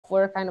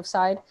software kind of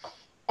side.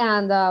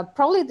 And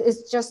probably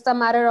it's just a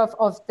matter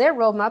of their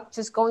roadmap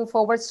just going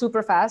forward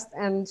super fast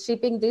and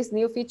shipping this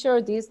new feature,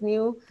 this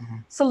new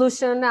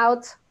solution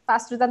out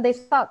faster than they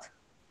thought.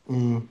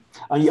 And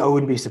I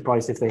wouldn't be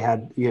surprised if they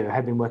had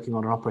been working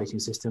on an operating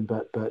system,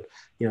 but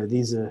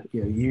these are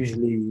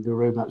usually the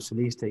roadmaps for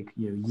these take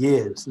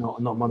years,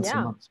 not months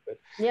and months. But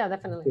yeah,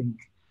 definitely.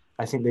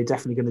 I think they're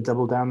definitely going to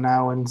double down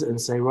now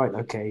and say, right,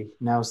 okay,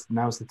 now's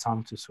the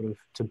time to sort of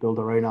to build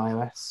our own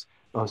iOS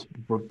or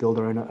build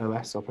our own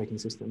OS operating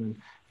system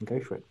and go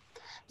for it.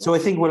 So I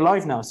think we're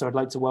live now. So I'd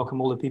like to welcome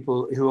all the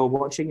people who are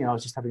watching. I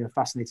was just having a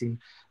fascinating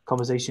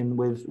conversation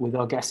with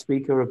our guest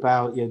speaker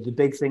about the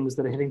big things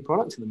that are hitting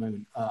product at the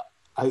moment.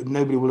 I hope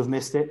nobody will have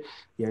missed it.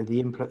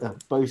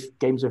 Both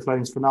Games of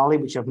Thrones finale,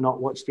 which I've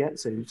not watched yet,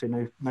 so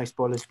no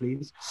spoilers,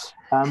 please.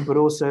 But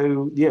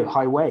also,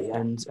 Huawei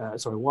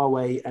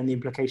and the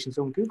implications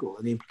on Google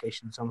and the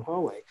implications on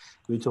Huawei.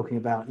 We were talking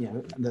about,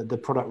 the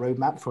product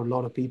roadmap for a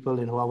lot of people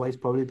in Huawei has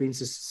probably been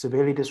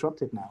severely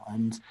disrupted now,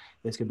 and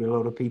there's going to be a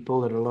lot of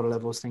people at a lot of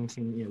levels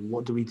thinking,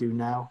 what do we do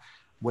now?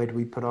 Where do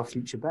we put our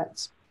future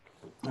bets?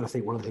 And I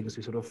think one of the things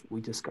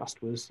we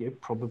discussed was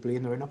probably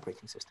in their own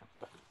operating system,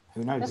 but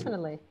who knows?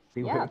 Definitely.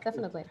 Yeah,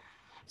 definitely.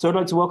 So I'd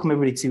like to welcome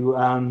everybody to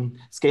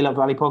Scaleup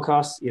Valley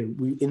podcast.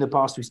 In the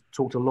past, we've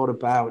talked a lot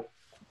about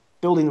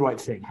building the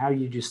right thing, how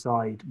you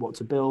decide what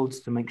to build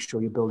to make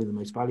sure you're building the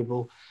most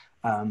valuable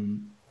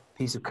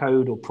piece of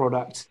code or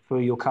product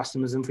for your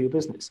customers and for your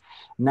business.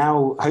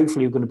 Now,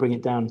 hopefully, we're going to bring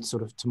it down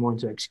to more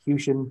into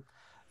execution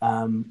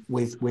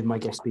with my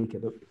guest speaker.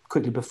 But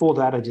quickly before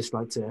that, I'd just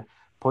like to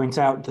point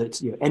out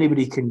that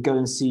anybody can go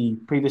and see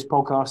previous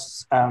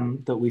podcasts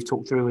that we've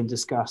talked through and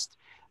discussed.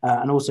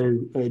 And also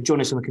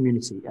join us on the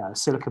community,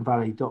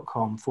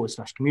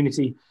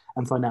 siliconvalley.com/community,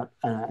 and find out,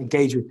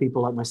 engage with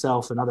people like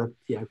myself and other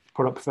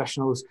product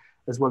professionals,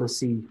 as well as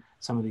see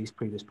some of these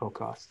previous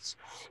podcasts.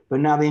 But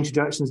now the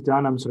introduction's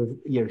done, I'm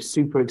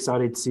super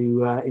excited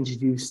to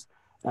introduce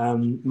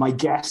my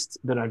guest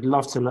that I'd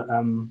love to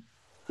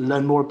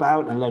learn more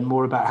about and learn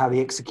more about how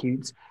they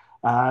execute,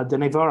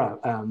 Danae, Vara,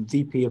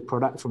 VP of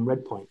Product from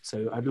Redpoint.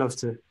 So I'd love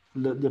to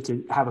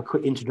have a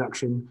quick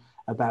introduction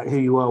about who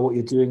you are, what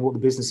you're doing, what the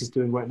business is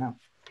doing right now.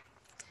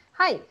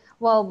 Hi.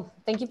 Well,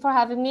 thank you for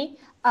having me.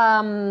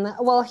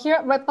 Well, here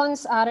at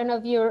Redpoint, I don't know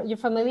if you're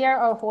familiar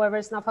or whoever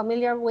is not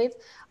familiar with,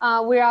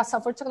 we're a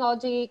software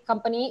technology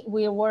company.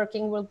 We're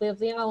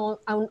building our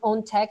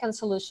own tech and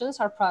solutions,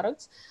 our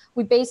products.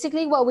 What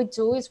we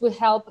do is we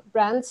help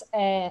brands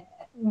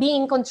be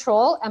in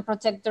control and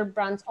protect their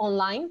brands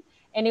online,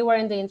 anywhere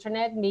in the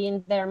internet, be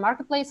in their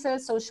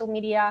marketplaces, social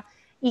media,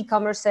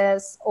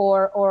 e-commerces,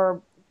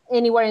 or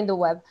anywhere in the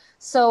web.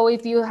 So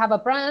if you have a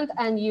brand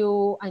and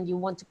you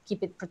want to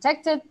keep it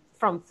protected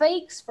from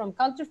fakes, from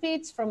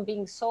counterfeits, from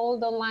being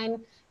sold online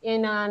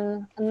in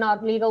a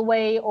not legal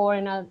way or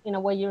in a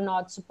way you're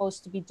not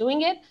supposed to be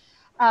doing it,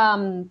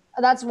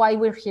 that's why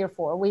we're here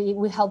for.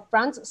 We help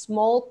brands,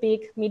 small,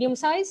 big, medium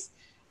size,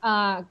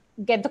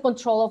 get the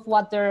control of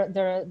what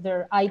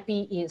their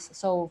IP is.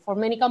 So for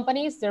many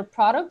companies, their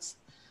products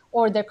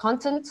or their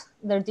content,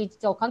 their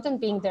digital content,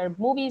 being their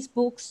movies,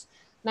 books,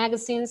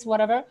 magazines,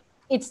 whatever,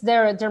 it's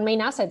their main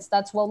assets.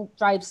 That's what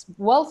drives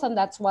wealth, and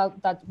that's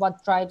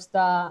what drives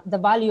the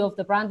value of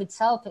the brand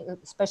itself,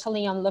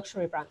 especially on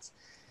luxury brands.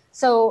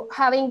 So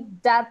having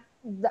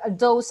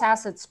those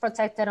assets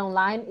protected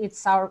online,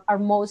 it's our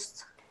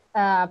most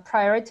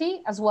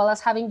priority, as well as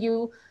having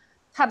you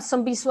have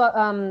some visual,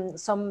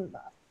 some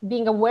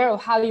being aware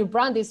of how your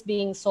brand is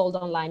being sold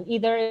online,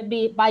 either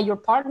be by your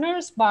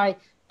partners, by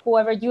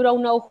whoever you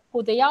don't know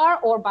who they are,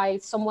 or by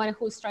someone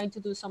who's trying to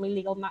do some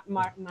illegal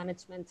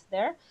management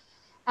there.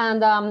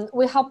 And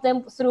we help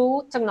them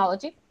through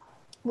technology.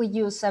 We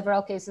use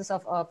several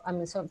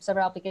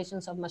several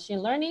applications of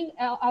machine learning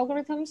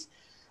algorithms.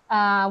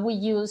 We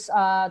use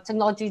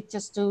technology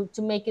just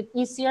to make it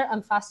easier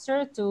and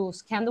faster to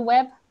scan the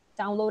web,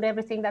 download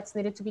everything that's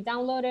needed to be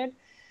downloaded,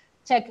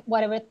 check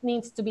whatever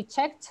needs to be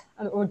checked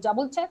or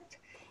double checked,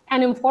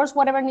 and enforce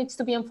whatever needs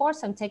to be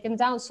enforced and taken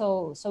down.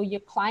 So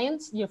your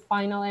clients, your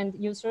final end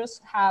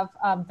users, have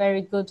a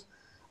very good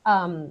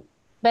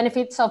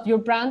benefits of your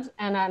brand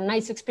and a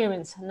nice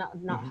experience,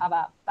 not have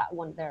a bad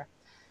one there.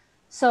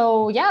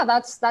 So yeah,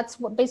 that's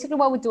basically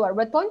what we do at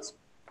Redpoint.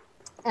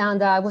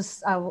 And I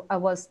was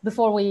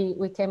before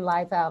we came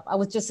live, I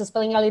was just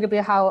explaining a little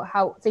bit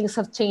how things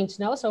have changed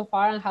now so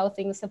far and how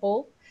things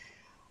evolve.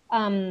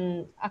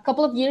 A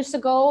couple of years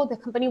ago, the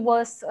company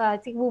was, I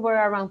think we were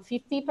around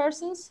 50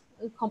 persons,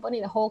 the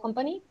whole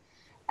company.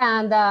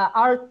 And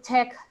our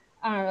tech,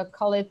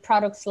 call it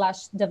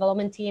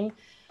product/development team,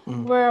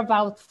 we're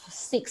about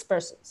 6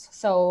 persons.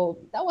 So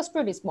that was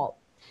pretty small.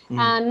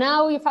 And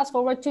now you fast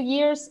forward 2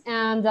 years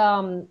and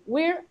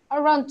we're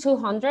around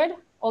 200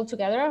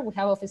 altogether. We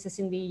have offices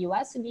in the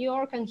US, in New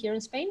York, and here in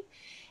Spain.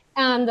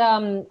 And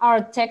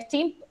our tech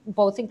team,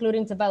 both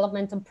including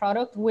development and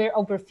product, we're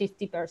over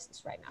 50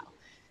 persons right now.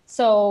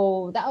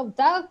 So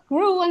that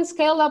grew and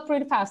scaled up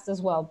pretty fast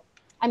as well.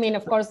 I mean,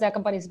 of course, the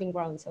company's been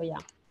growing, so yeah.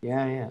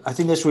 Yeah. I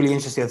think that's really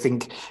interesting. I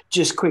think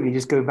just quickly,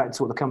 just going back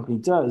to what the company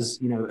does,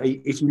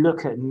 if you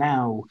look at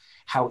now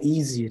how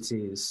easy it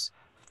is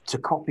to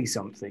copy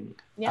something,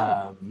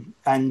 Yeah.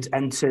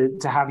 and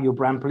to have your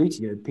brand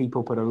polluted,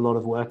 people put a lot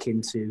of work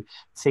into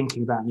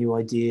thinking about new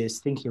ideas,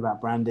 thinking about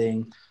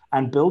branding,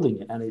 and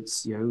building it. And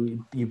it's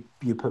you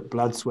put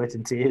blood, sweat,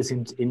 and tears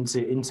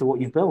into what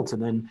you've built,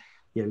 and then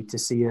to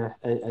see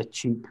a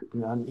cheap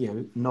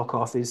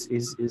knockoff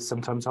is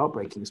sometimes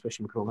heartbreaking,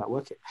 especially with all that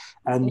work.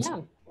 And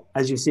Yeah.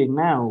 as you're seeing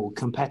now,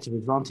 competitive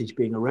advantage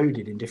being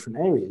eroded in different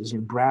areas.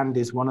 Brand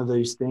is one of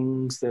those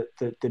things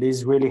that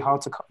is really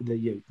hard to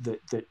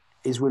that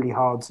is really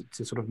hard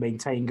to sort of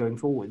maintain going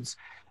forwards,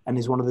 and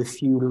is one of the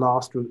few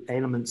last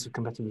elements of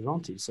competitive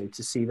advantage. So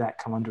to see that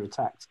come under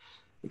attack,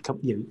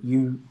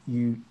 you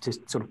to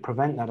sort of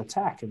prevent that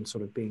attack and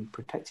sort of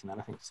protecting that,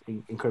 I think is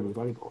incredibly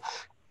valuable.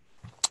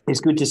 It's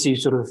good to see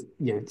sort of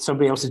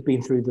somebody else has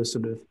been through the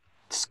sort of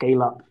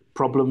scale up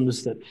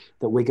problems that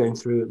we're going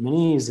through at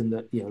Monese, and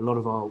that a lot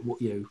of our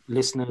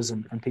listeners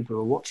and people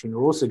who are watching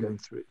are also going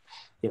through.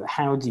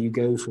 How do you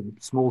go from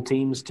small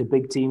teams to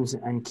big teams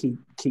and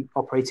keep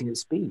operating at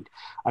speed?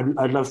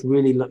 I'd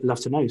really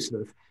love to know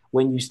sort of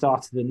when you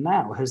started and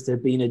now, has there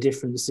been a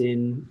difference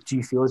in? Do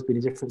you feel there's been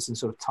a difference in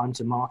sort of time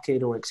to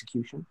market or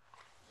execution?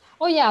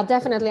 Oh yeah,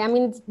 definitely. I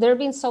mean, there have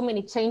been so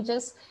many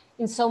changes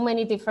in so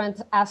many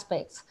different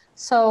aspects.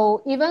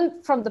 So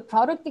even from the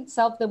product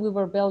itself that we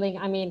were building,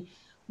 I mean,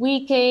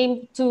 we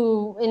came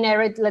to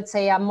inherit, let's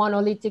say, a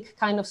monolithic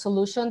kind of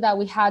solution that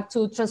we had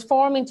to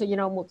transform into,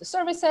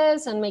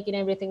 multi-services and making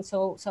everything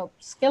so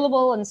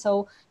scalable, and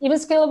so even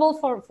scalable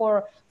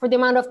for the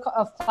amount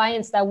of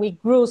clients that we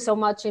grew so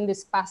much in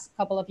this past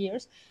couple of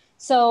years.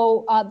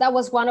 So that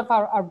was one of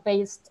our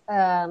base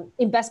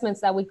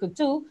investments that we could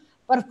do.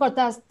 But of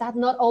course, that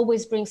not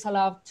always brings a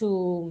lot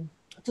to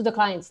the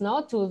clients,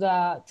 to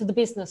the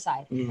business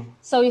side.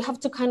 So you have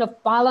to kind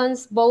of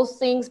balance both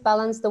things,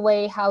 balance the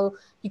way how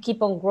you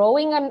keep on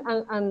growing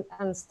and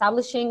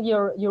establishing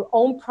your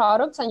own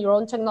products and your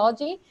own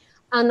technology,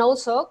 and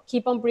also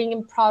keep on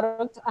bringing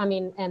product,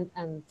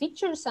 and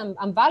features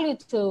and value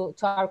to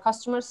our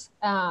customers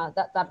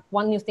that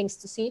want new things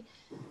to see.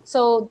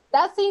 So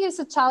that thing is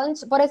a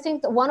challenge, but I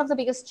think that one of the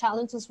biggest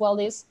challenges as well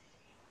is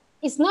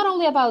it's not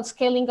only about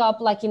scaling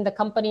up, like in the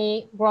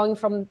company, growing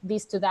from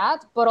this to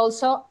that, but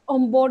also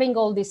onboarding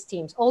all these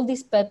teams, all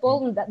these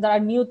people that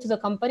are new to the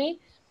company.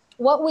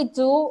 What we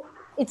do,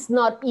 it's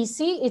not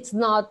easy. It's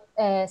not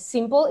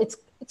simple.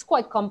 It's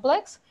quite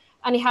complex,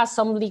 and it has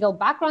some legal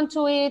background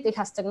to it. It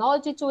has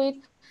technology to it.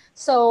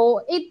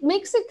 So it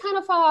makes it kind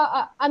of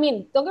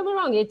don't get me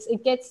wrong.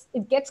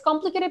 It gets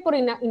complicated, but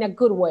in a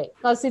good way,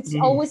 because it's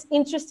always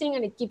interesting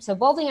and it keeps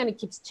evolving and it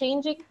keeps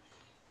changing.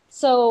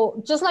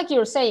 So just like you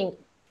were saying,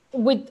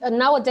 with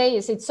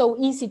nowadays it's so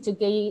easy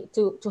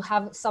to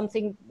have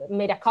something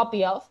made a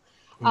copy of.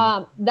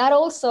 That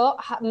also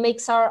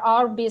makes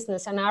our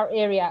business and our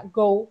area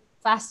go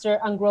faster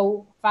and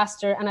grow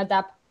faster and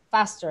adapt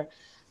faster.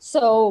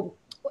 So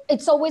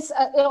it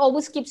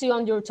always keeps you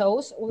on your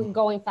toes,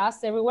 going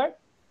fast everywhere.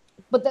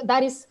 But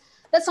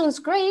that sounds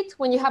great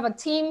when you have a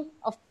team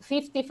of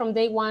 50 from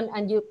day one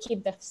and you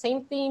keep the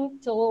same team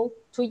till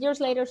 2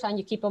 years later, and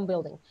you keep on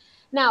building.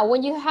 Now,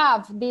 when you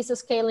have this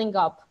scaling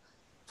up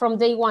from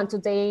day one to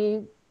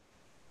day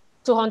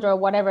 200 or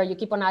whatever, you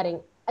keep on adding,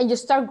 and you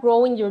start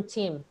growing your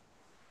team,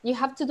 you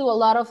have to do a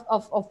lot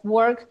of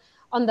work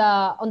on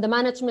the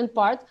management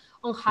part,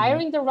 on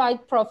hiring the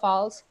right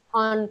profiles,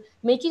 on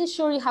making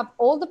sure you have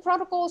all the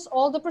protocols,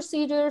 all the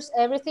procedures,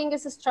 everything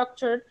is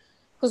structured.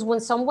 Because when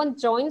someone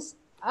joins,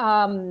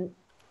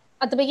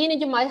 at the beginning,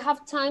 you might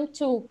have time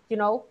to,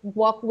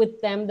 walk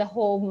with them the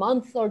whole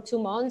month or 2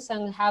 months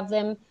and have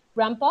them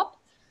ramp up.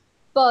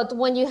 But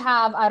when you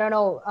have,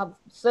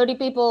 30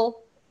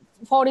 people,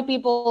 40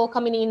 people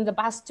coming in the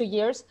past 2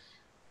 years,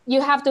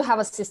 you have to have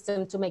a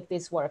system to make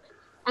this work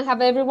and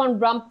have everyone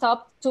ramped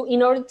up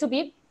in order to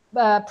be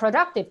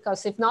productive.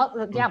 Because if not,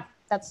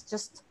 that's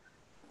just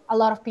a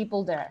lot of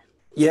people there.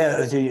 Yeah,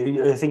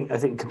 I think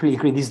completely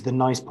agree. These are the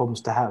nice problems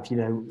to have.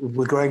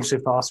 We're growing so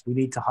fast, we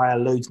need to hire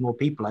loads more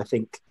people. I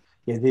think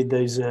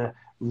those are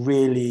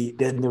really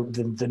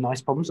the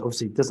nice problems.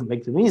 Obviously, it doesn't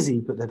make them easy,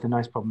 but they're the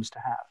nice problems to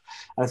have.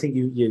 And I think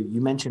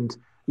you mentioned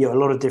a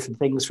lot of different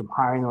things, from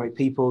hiring the right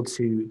people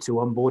to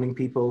onboarding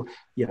people,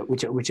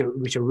 which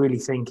I really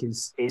think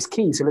is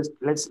key. So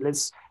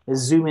let's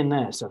zoom in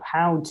there. So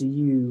how do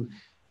you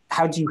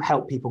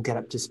help people get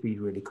up to speed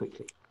really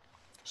quickly?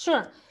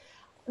 Sure.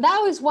 That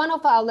was one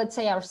of our, let's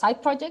say, our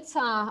side projects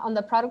on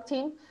the product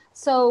team.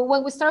 So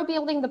when we started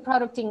building the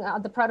product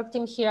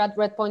team here at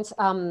Redpoint,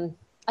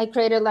 I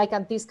created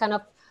this kind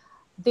of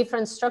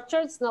different structure.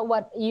 It's not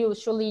what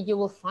usually you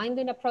will find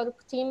in a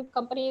product team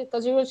company,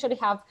 because you usually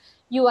have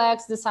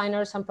UX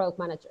designers and product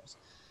managers.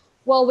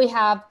 Well, we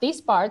have these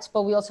parts,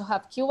 but we also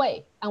have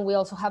QA, and we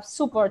also have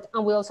support,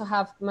 and we also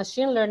have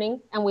machine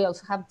learning, and we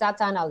also have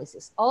data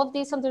analysis. All of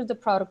these under the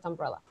product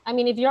umbrella. I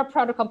mean, if you're a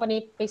product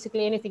company,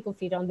 basically anything can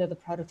fit under the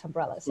product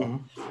umbrella. So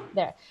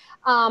there.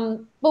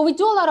 But we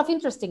do a lot of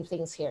interesting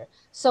things here.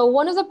 So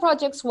one of the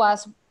projects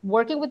was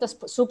working with the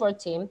support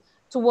team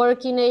to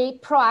work in a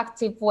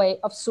proactive way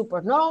of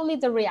support, not only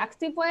the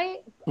reactive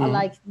way,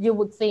 like you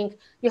would think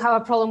you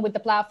have a problem with the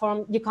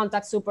platform, you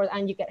contact support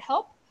and you get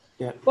help,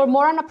 but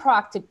more on a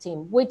proactive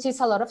team, which is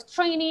a lot of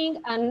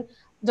training and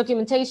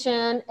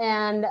documentation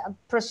and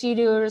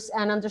procedures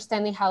and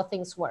understanding how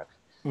things work.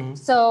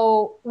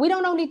 So we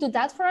don't only do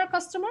that for our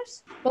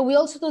customers, but we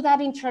also do that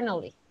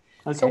internally.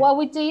 So what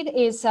we did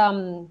is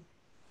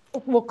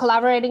we're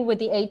collaborating with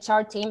the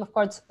HR team. Of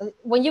course,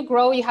 when you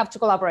grow, you have to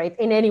collaborate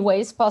in any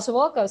ways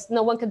possible because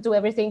no one can do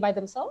everything by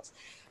themselves.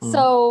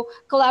 So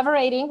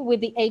collaborating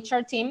with the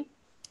HR team,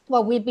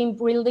 what we've been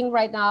building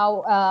right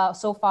now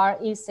so far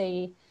is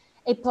a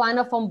plan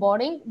of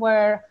onboarding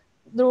where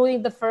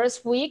during the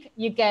first week,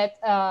 you get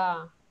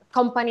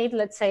accompanied,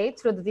 let's say,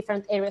 through the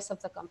different areas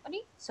of the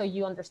company. So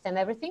you understand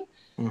everything.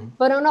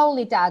 But not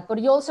only that, but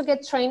you also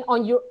get trained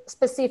on your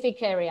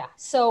specific area.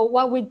 So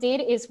what we did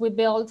is we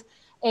built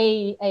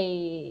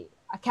a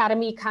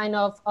academy kind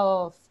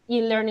of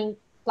e-learning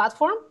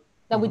platform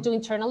that we do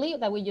internally,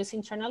 that we use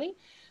internally.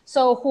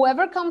 So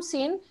whoever comes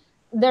in,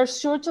 they're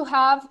sure to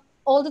have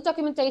all the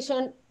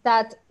documentation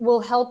that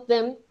will help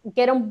them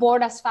get on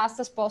board as fast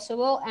as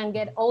possible and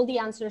get all the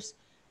answers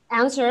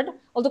answered,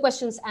 all the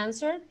questions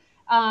answered,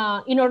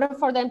 in order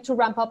for them to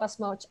ramp up as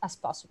much as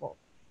possible.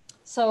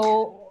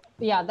 So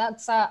yeah,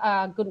 that's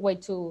a good way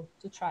to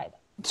try that.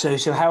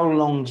 So how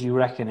long do you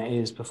reckon it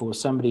is before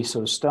somebody's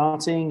sort of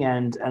starting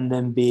and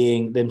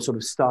then sort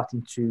of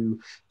starting to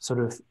sort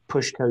of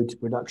push code to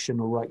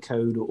production or write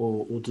code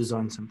or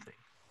design something?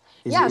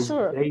 Is it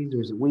days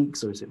or is it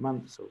weeks or is it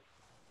months? Or?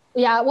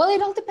 Yeah, well,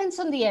 it all depends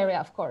on the area,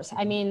 of course.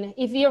 I mean,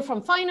 if you're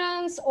from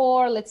finance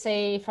or let's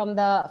say from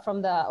the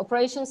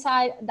operations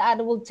side,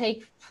 that will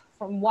take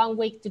from 1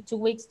 week to 2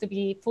 weeks to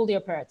be fully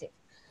operative.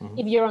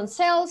 If you're on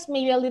sales,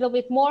 maybe a little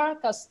bit more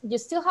because you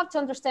still have to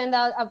understand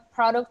a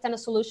product and a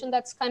solution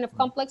that's kind of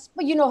complex,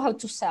 but you know how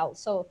to sell.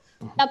 So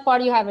that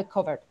part you have it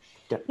covered.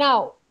 Yeah.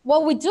 Now,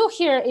 what we do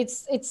here,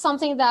 it's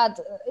something that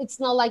it's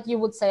not like you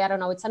would say, I don't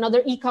know, it's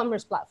another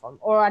e-commerce platform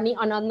or on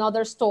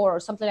another store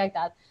or something like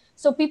that.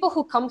 So people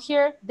who come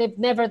here, they've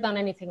never done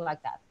anything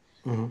like that.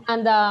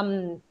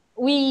 And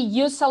we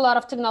use a lot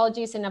of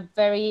technologies in a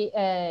very,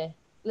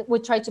 we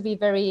try to be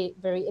very,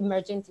 very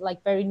emergent,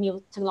 like very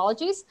new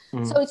technologies.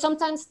 So it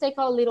sometimes takes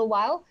a little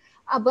while.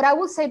 But I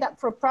would say that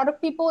for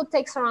product people, it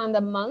takes around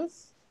a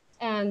month.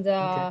 And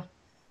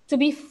to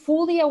be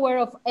fully aware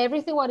of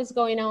everything what is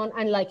going on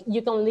and like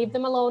you can leave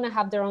them alone and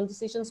have their own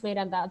decisions made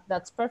and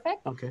that's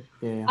perfect. Okay.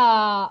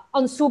 Yeah.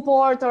 On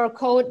support or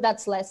code,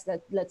 that's less,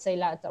 let's say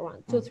like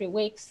around 2-3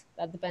 weeks,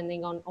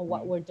 depending on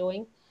what we're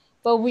doing.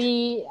 But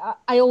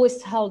I always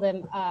tell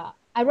them,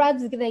 I'd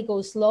rather they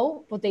go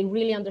slow, but they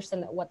really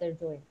understand what they're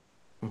doing.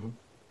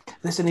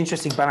 That's an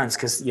interesting balance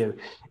because it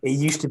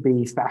used to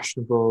be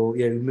fashionable,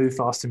 move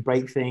fast and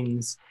break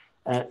things,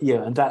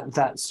 and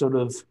that sort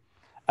of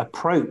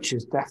approach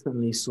has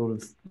definitely sort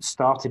of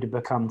started to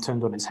become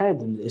turned on its head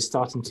and is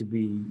starting to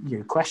be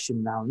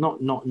questioned now,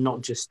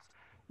 not just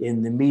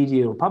in the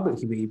media or public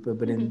community,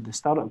 but in the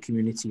startup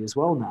community as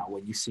well now,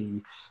 when you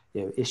see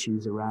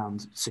issues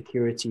around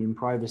security and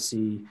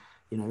privacy,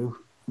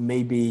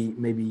 maybe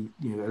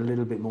a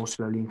little bit more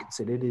slowly and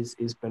considered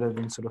is better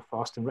than sort of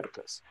fast and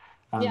reckless.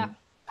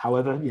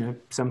 However,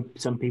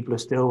 some people are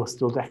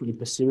still definitely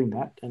pursuing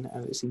that, and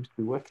it seems to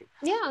be working.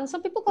 Yeah, and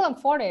some people can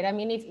afford it. I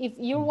mean, if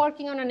you're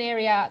working on an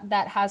area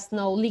that has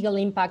no legal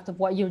impact of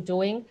what you're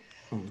doing,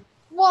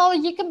 well,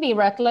 you can be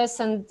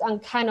reckless and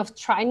kind of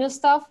try new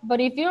stuff.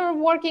 But if you're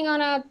working on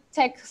a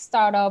tech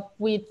startup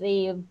with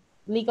a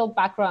legal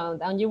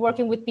background and you're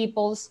working with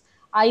people's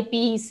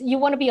IPs, you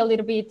want to be a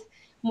little bit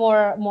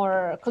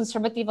more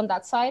conservative on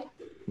that side.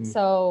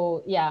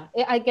 So yeah,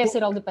 I guess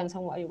it all depends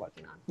on what you're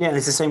working on. Yeah, and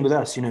it's the same with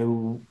us.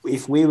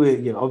 If we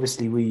were,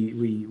 obviously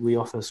we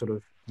offer sort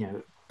of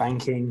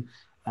banking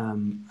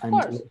and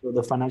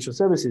the financial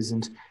services,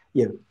 and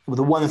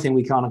the one thing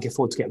we can't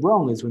afford to get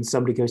wrong is when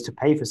somebody goes to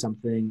pay for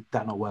something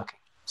that's not working.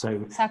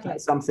 So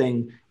that's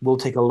something will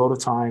take a lot of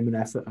time and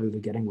effort over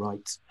getting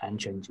right and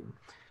changing.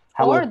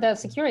 However, or the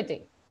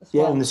security.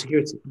 And the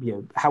security.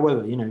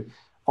 However,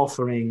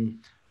 offering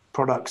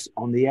products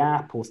on the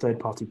app or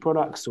third-party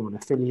products or an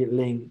affiliate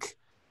link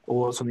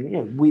or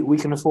something, we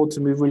can afford to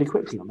move really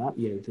quickly on that.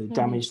 The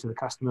damage to the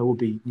customer will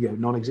be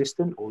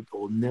non-existent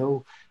or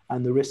nil,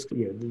 and the risk,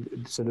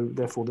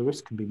 therefore the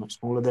risk can be much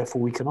smaller.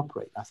 Therefore, we can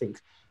operate. I think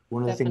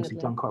one of the things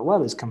we've done quite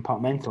well is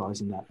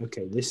compartmentalizing that.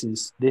 Okay, this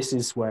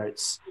is where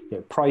it's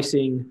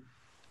pricing,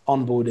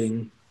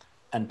 onboarding,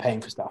 and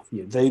paying for stuff.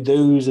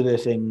 Those are the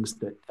things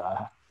that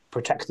are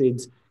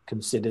protected,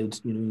 considered.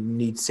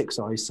 Need 6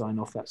 eyes sign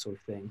off, that sort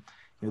of thing.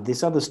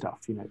 This other stuff,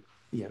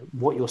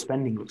 what your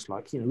spending looks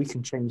like, we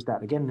can change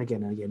that again and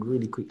again and again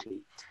really quickly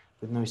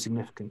with no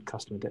significant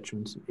customer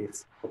detriment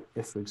if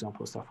for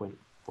example, stuff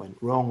went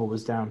wrong or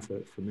was down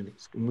for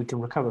minutes. And we can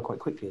recover quite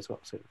quickly as well.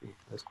 So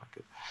that's quite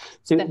good.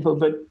 So,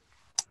 but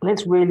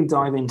let's really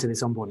dive into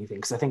this onboarding thing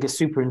because I think it's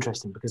super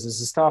interesting because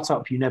as a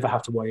startup, you never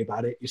have to worry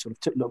about it. You sort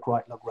of look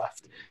right, look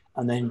left,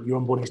 and then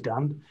your onboarding is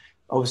done.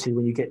 obviously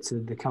when you get to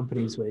the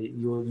companies where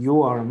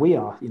you are and we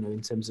are,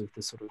 in terms of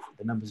the sort of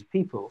the numbers of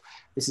people,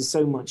 this is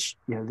so much,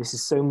 this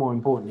is so more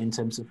important in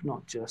terms of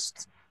not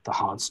just the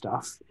hard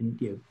stuff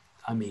and,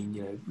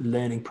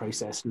 learning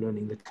process,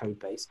 learning the code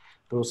base,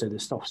 but also the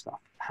soft stuff.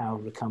 How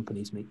do the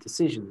companies make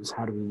decisions?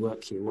 How do we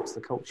work here? What's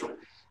the culture?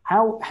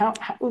 How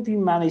have you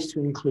managed to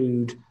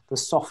include the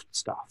soft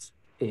stuff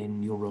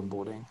in your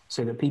onboarding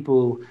so that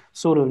people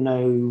sort of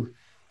know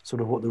sort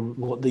of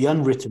what the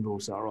unwritten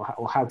rules are,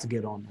 or how to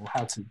get on, or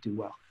how to do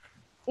well?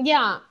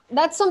 Yeah,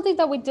 that's something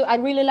that we do. I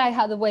really like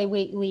how the way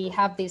we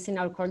have this in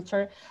our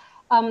culture.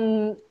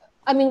 When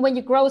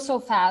you grow so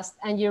fast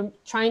and you're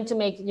trying to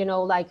make,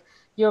 like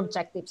your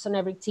objectives on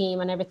every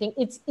team and everything,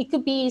 it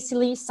could be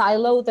easily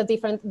silo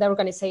the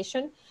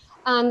organization.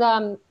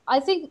 And I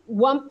think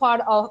one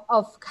part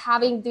of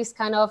having this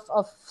kind of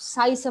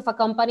size of a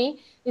company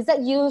is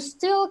that you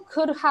still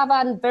could have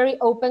a very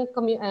open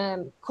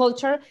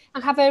culture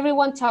and have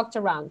everyone talked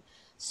around.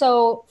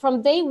 So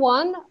from day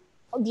one,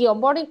 the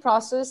onboarding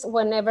process,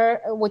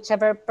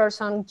 whichever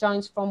person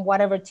joins from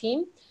whatever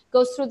team,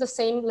 goes through the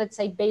same, let's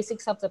say,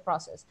 basics of the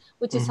process,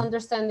 which is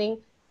understanding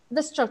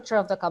the structure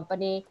of the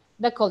company,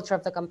 the culture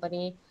of the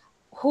company,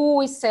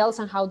 who is sales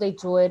and how they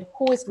do it,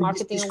 who is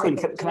marketing. Just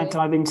quickly, can I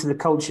dive into the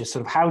culture?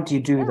 Sort of, how do you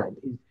do that?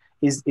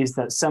 Is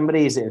that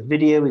somebody? Is it a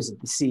video? Is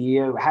it the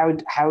CEO?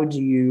 How do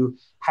you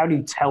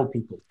tell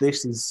people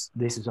this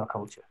is our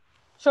culture?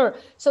 Sure.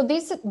 So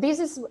this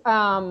is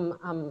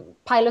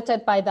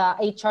piloted by the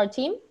HR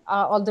team,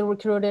 all the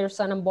recruiters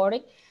and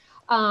onboarding.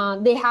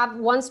 They have,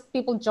 once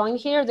people join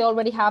here, they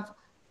already have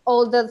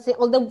all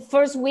the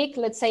first week,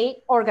 let's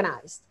say,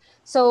 organized.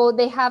 So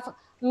they have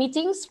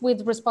meetings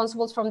with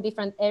responsibles from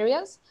different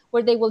areas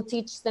where they will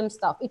teach them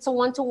stuff. It's a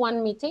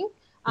one-to-one meeting.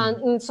 And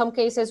in some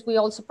cases, we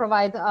also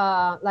provide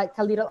like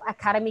a little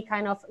academy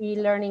kind of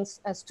e-learning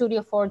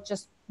studio for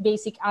just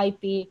basic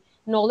IP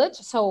knowledge.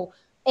 So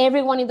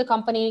everyone in the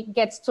company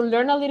gets to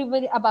learn a little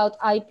bit about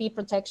IP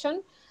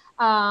protection.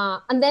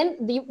 And then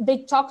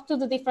they talk to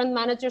the different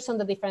managers on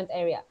the different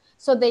area.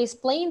 So they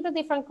explain the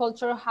different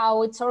culture,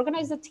 how it's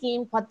organized the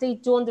team, what they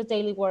do on the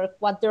daily work,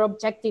 what their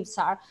objectives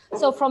are.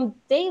 So from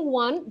day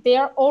one, they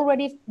are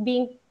already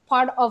being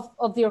part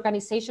of the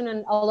organization,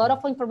 and a lot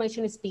of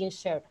information is being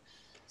shared.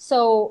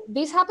 So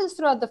this happens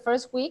throughout the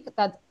first week,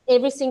 that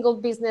every single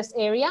business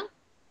area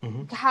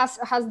has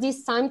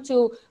this time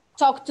to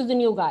talk to the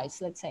new guys,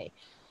 let's say.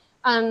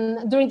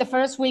 And during the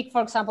first week,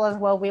 for example, as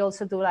well, we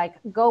also do like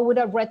go with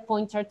a red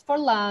pointer for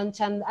lunch,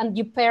 and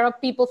you pair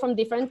up people from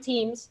different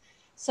teams.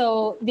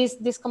 So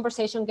this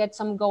conversation gets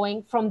them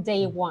going from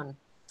day one.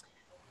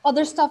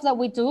 Other stuff that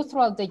we do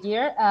throughout the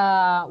year,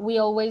 we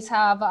always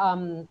have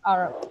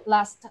our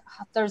last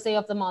Thursday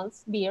of the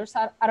month beers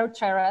at our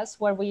terrace,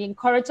 where we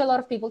encourage a lot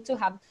of people to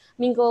have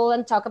mingle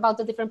and talk about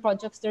the different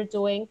projects they're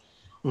doing.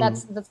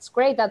 That's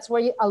great. That's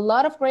where a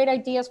lot of great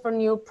ideas for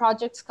new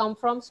projects come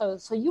from. So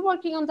you're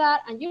working on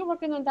that, and you're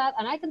working on that,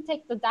 and I can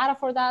take the data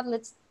for that.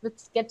 Let's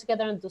get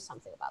together and do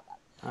something about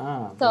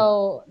that.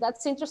 So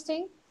that's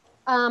interesting.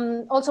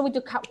 Also, we do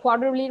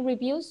quarterly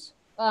reviews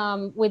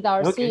with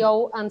our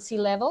CEO and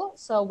C-level.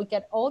 So we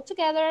get all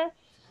together,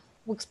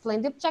 we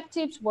explain the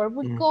objectives, where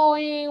we're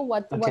going,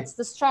 what's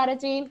the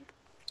strategy.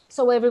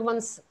 So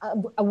everyone's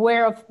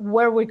aware of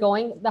where we're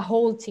going, the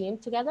whole team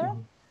together.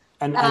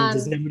 And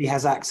does everybody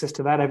has access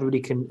to that?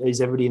 Is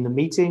everybody in the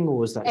meeting,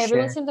 or is that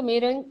everyone's shared? in the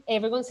meeting?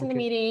 Everyone's in the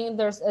meeting.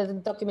 There's a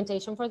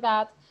documentation for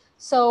that.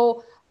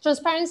 So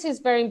transparency is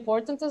very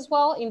important as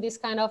well in this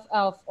kind of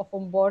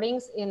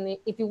onboardings.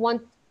 If you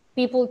want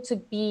people to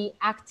be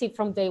active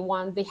from day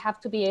one, they have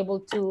to be able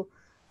to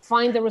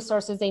find the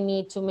resources they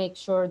need to make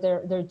sure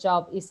their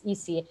job is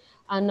easy,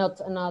 and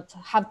not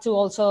have to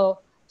also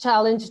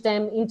challenge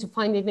them into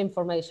finding the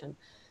information.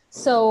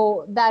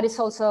 So that is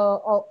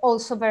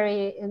also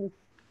very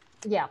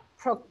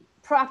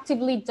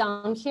proactively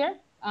done here,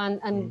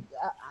 and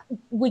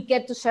we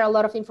get to share a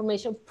lot of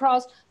information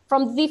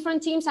from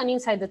different teams and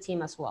inside the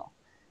team as well.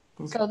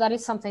 So that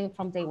is something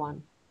from day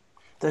one.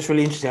 That's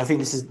really interesting. I think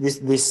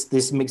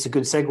this makes a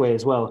good segue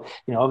as well.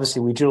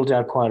 Obviously we drilled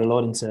down quite a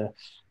lot into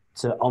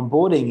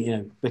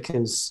onboarding,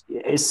 because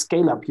it's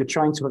scale up. You're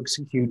trying to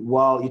execute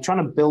while you're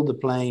trying to build the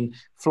plane,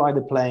 fly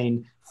the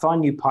plane,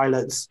 find new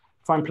pilots,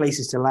 find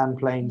places to land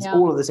planes,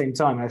 all at the same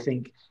time. I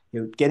think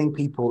getting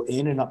people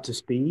in and up to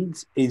speed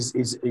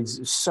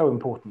is so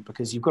important,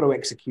 because you've got to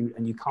execute,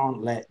 and you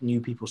can't let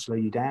new people slow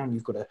you down.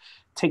 You've got to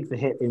take the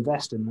hit,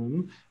 invest in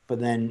them, but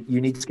then you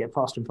need to get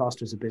faster and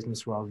faster as a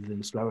business, rather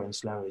than slower and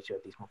slower as you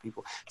have these more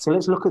people. So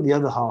let's look at the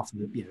other half of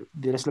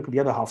let's look at the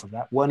other half of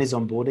that. One is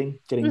onboarding,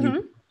 getting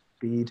new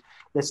speed.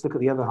 Let's look at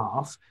the other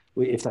half,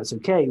 if that's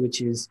okay,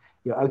 which is,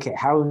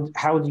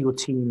 how do your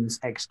teams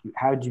execute?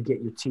 How do you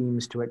get your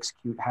teams to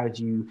execute? How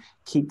do you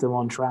keep them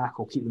on track,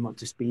 or keep them up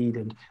to speed,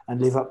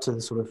 and live up to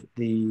the sort of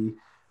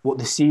what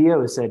the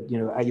CEO has said,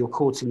 at your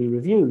quarterly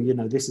review,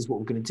 this is what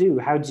we're going to do.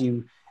 How do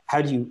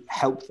you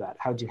help that?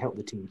 How do you help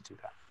the teams do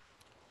that?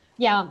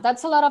 Yeah,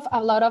 that's a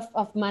lot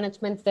of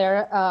management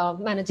there,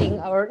 managing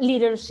our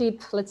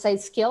leadership, let's say,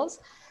 skills.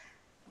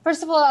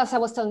 First of all, as I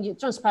was telling you,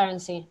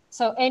 transparency.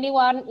 So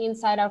anyone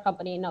inside our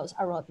company knows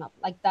our roadmap.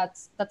 Like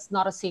that's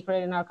not a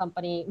secret in our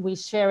company. We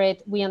share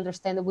it, we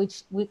understand it, we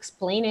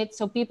explain it,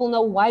 so people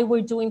know why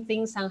we're doing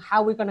things and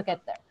how we're gonna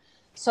get there.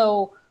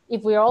 So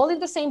if we're all in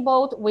the same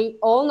boat, we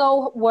all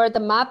know where the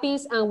map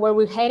is and where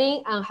we're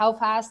heading and how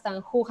fast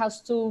and who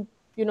has to,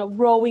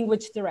 row in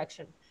which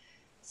direction.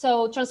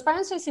 So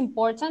transparency is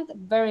important,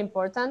 very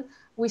important.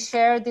 We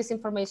share this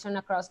information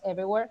across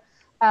everywhere.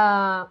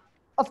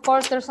 Of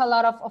course, there's a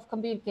lot of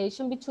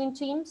communication between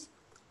teams,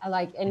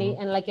 like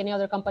any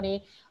other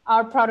company.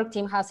 Our product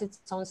team has its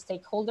own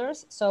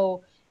stakeholders.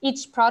 So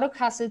each product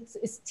has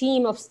its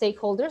team of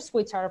stakeholders,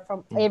 which are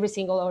from every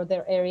single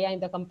other area in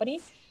the company.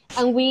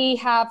 And we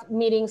have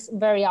meetings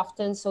very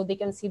often, so they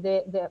can see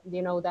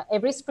the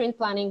every sprint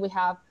planning we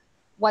have,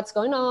 what's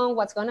going on,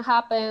 what's going to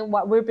happen,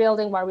 what we're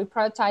building, what we're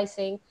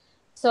prioritizing.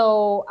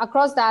 So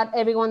across that,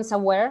 everyone's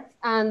aware,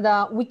 and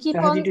we keep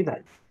on. How do you do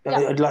that?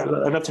 Yeah. I'd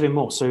love to know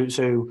more. So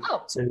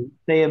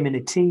say I'm in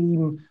a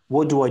team.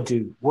 What do I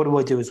do? What do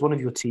I do as one of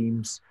your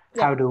teams?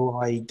 Yeah. How do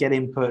I get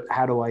input?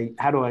 How do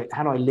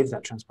I live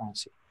that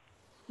transparency?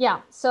 Yeah.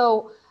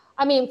 So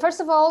I mean, first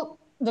of all,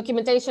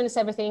 documentation is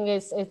everything.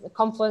 Is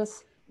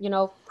Confluence,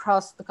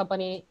 across the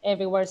company,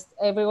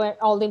 everywhere,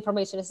 all the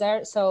information is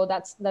there. So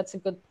that's a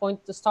good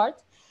point to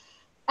start.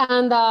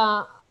 And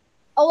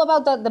all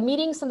about the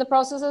meetings and the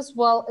processes,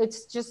 well,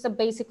 it's just a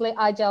basically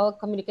agile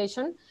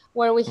communication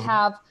where we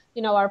have,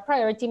 our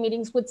priority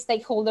meetings with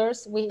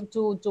stakeholders. We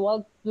do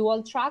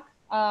dual track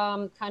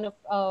kind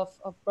of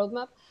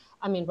roadmap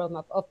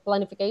of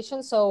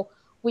planification. So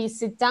we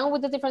sit down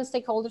with the different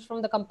stakeholders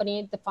from the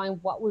company, define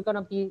what we're going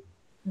to be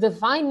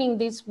defining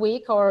this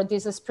week or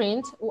this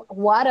sprint.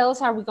 What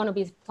else are we going to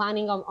be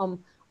planning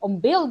on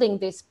building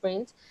this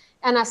sprint?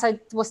 And as I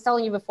was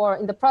telling you before,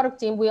 in the product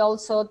team, we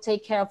also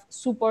take care of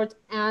support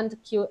and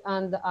the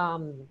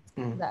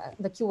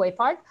QA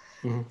part.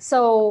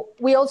 So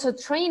we also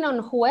train on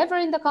whoever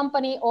in the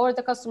company or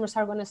the customers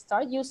are going to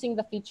start using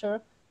the feature,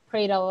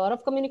 create a lot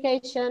of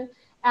communication.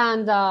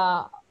 And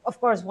of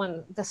course,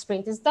 when the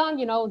sprint is done,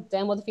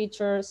 demo the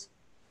features,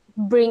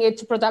 bring it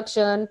to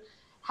production,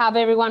 have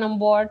everyone on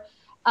board.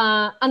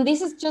 And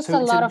this is just a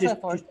lot of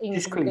effort.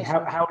 Just quickly,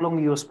 how long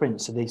are your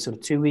sprints? Are they sort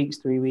of 2 weeks,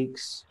 3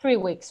 weeks? 3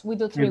 weeks. We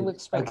do 3 week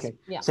sprints. Okay.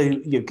 Yeah. So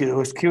I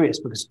was curious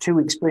because 2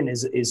 week sprint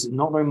is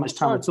not very much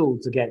time at all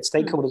to get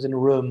stakeholders in a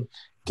room,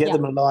 get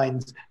them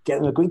aligned, get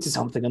them agreed to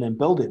something, and then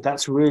build it.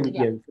 That's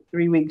really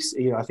 3 weeks.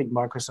 I think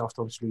Microsoft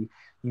obviously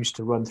used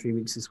to run 3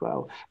 weeks as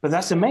well. But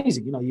that's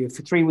amazing.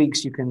 For 3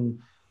 weeks you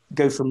can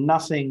go from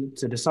nothing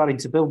to deciding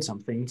to build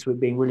something to it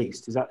being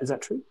released. Is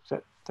that true? Is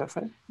that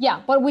fair?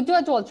 Yeah, but we do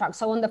a dual track.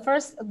 So on the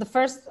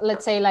first,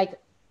 let's say, like,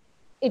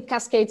 it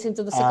cascades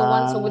into the second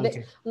one. So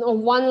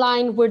on one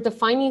line, we're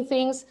defining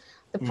things.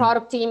 The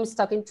product team is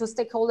talking to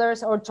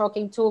stakeholders or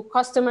talking to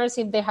customers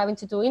if they're having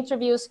to do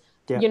interviews.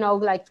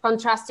 Like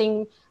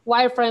contrasting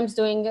wireframes,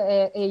 doing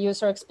a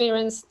user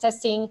experience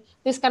testing.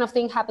 This kind of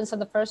thing happens on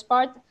the first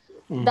part.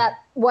 That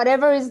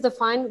whatever is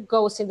defined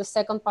goes in the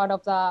second part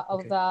of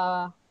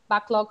the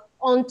backlog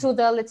onto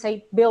the, let's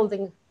say,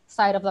 building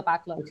side of the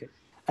backlog. Okay.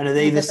 And are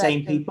they the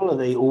same people? Are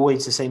they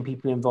always the same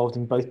people involved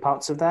in both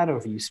parts of that, or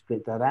have you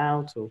split that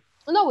out? Or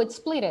no, it's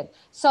split.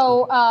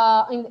 So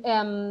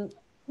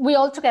we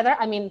all together.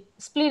 I mean,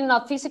 split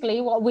not physically.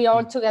 We are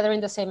all together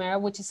in the same area,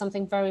 which is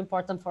something very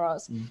important for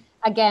us.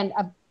 Again,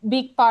 a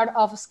big part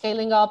of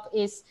scaling up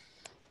is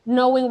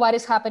knowing what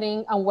is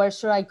happening and where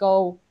should I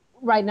go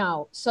right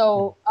now.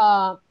 So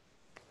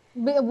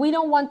we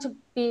don't want to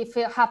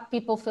have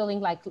people feeling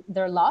like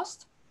they're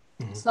lost.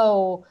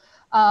 So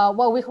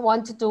what we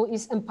want to do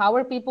is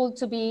empower people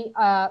to be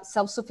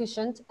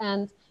self-sufficient,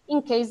 and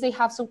in case they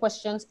have some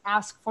questions,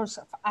 ask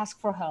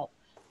for help.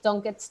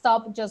 Don't get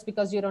stopped just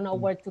because you don't know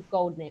where to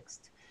go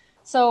next.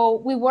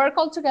 So we work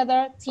all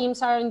together.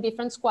 Teams are in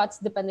different squads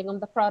depending on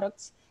the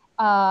products.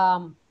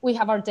 We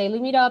have our daily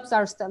meetups,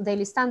 our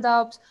daily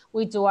stand-ups.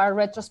 We do our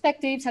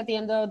retrospectives at the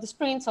end of the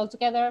sprints all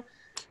together.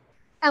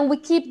 And we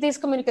keep this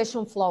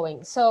communication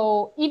flowing.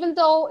 So even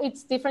though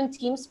it's different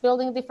teams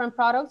building different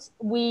products,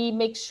 we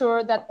make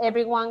sure that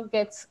everyone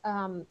gets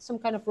some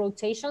kind of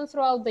rotation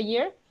throughout the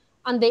year,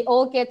 and they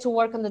all get to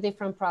work on the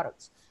different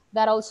products.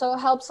 That also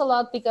helps a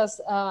lot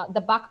because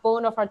the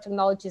backbone of our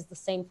technology is the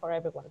same for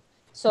everyone.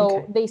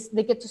 So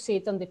they get to see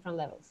it on different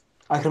levels.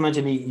 I can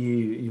imagine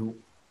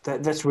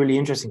that's really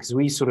interesting because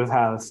we sort of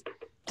have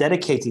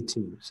dedicated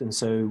teams, and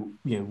so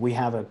we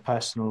have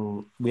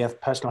personal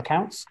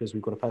accounts because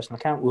we've got a personal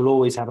account. We'll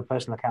always have a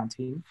personal account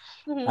team,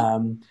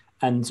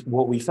 and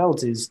what we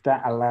felt is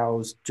that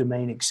allows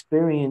domain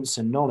experience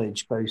and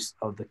knowledge both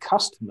of the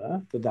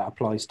customer that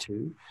applies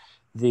to,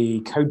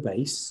 the code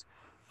base,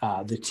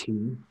 the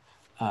team,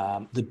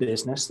 the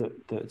business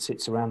that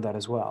sits around that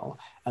as well.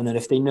 And then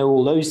if they know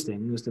all those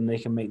things, then they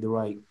can make the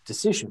right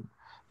decision.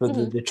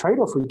 But the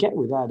trade-off we get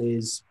with that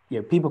is,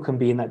 people can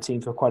be in that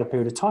team for quite a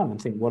period of time. And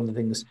I think one of the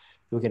things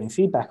we're getting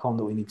feedback on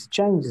that we need to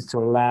change is to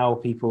allow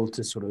people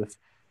to sort of,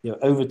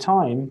 over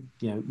time,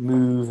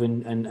 move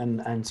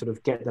and sort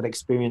of get that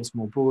experience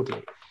more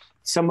broadly.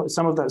 some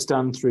of that's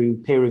done through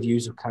peer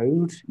reviews of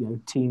code.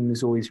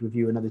 Teams always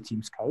review another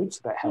team's code, so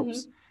that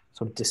helps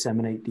sort of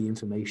disseminate the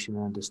information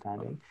and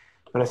understanding.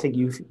 But I think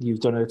you've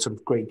done a sort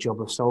of great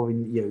job of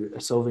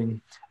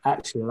solving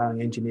actually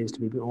allowing engineers to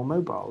be a bit more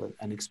mobile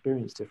and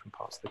experience different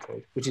parts of the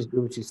code, which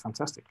is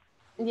fantastic.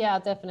 Yeah,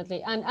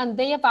 definitely. And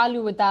they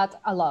evaluate that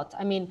a lot.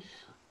 I mean,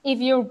 if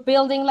you're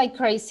building like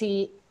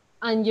crazy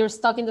and you're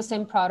stuck in the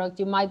same product,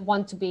 you might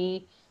want to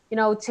be,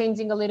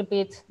 changing a little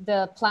bit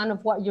the plan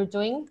of what you're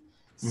doing.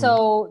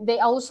 So they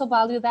also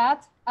value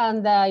that,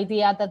 and the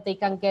idea that they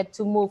can get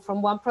to move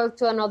from one product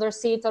to another,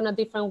 see it on a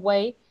different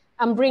way,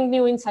 and bring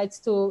new insights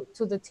to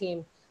the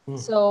team.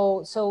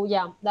 So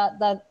yeah,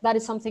 that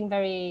is something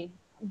very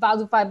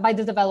valued by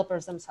the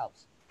developers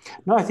themselves.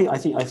 No, I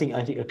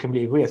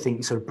completely agree. I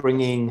think sort of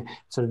bringing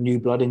sort of new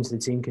blood into the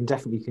team can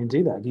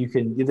do that.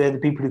 They're the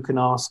people who can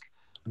ask,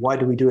 why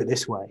do we do it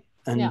this way?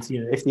 And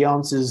if the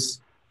answer's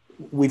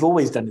we've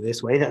always done it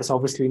this way, that's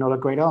obviously not a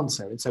great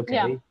answer. It's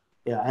okay.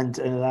 And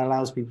it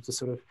allows people to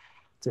sort of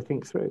to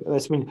think through.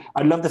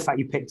 I love the fact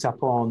you picked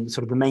up on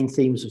sort of the main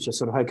themes, which are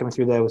sort of coming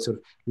through there with sort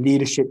of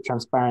leadership,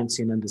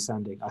 transparency, and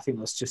understanding. I think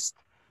that's just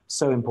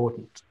so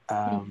important.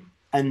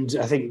 And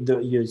I think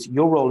that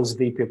your role as a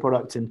VP of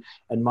product and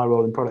my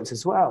role in product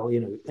as well,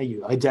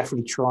 I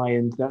definitely try,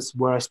 and that's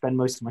where I spend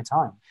most of my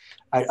time.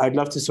 I'd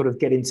love to sort of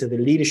get into the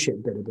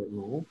leadership bit a bit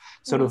more.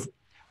 Sort of,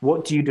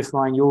 what do you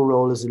define your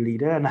role as a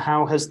leader, and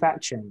how has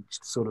that changed?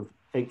 Sort of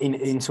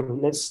in sort of,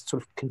 let's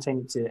sort of contain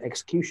it to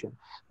execution.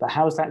 But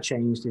how has that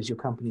changed as your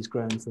company's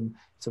grown from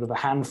sort of a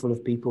handful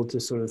of people to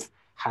sort of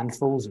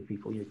handfuls of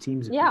people,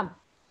 teams of people?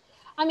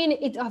 I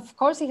mean, of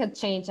course it had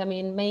changed. I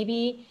mean,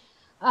 maybe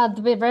at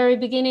the very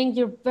beginning,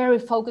 you're very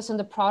focused on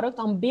the product,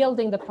 on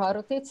building the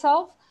product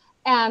itself.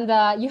 And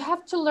you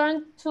have to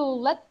learn to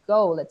let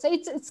go. Let's say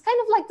it's kind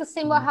of like the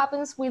same what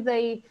happens with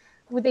a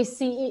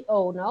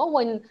CEO, no?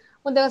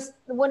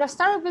 When a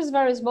startup is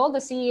very small, the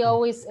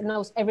CEO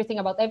knows everything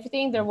about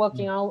everything. They're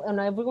working on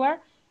everywhere.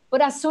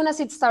 But as soon as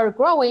it starts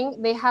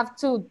growing, they have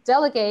to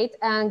delegate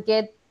and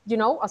get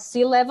a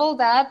C-level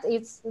that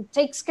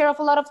takes care of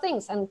a lot of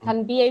things and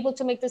can be able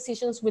to make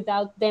decisions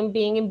without them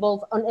being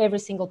involved on every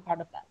single part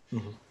of that.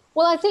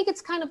 Well, I think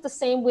it's kind of the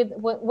same with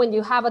when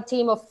you have a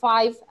team of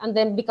 5 and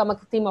then become a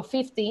team of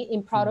 50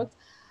 in product.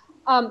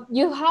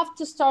 You have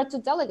to start to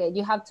delegate.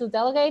 You have to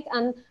delegate,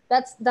 and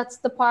that's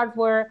the part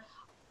where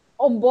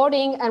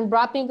onboarding and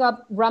ramping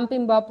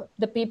up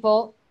the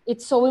people,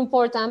 it's so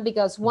important,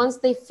 because once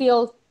they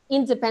feel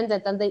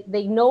independent and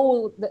they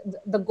know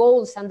the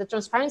goals and the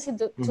transparency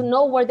to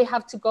know where they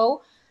have to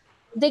go,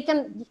 you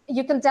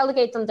can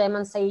delegate on them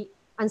and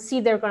see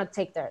they're going to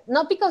take there.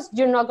 Not because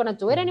you're not going to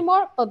do it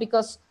anymore, but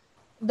because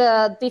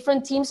the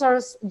different teams are,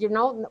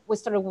 we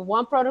started with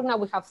 1 product, now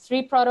we have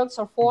 3 products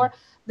or 4,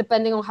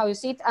 depending on how you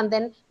see it. And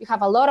then you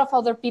have a lot of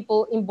other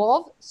people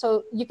involved.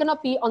 So you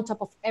cannot be on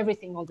top of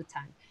everything all the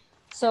time.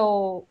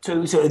 So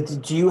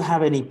do you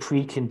have any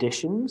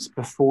preconditions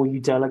before you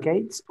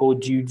delegate, or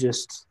do you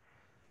just,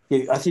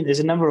 I think there's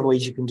a number of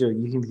ways you can do it.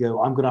 You can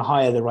go, I'm going to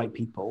hire the right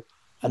people,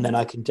 and then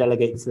I can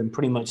delegate to them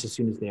pretty much as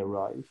soon as they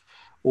arrive.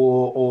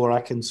 Or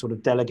I can sort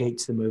of delegate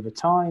to them over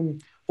time,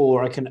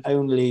 or I can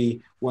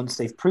only, once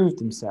they've proved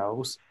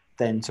themselves,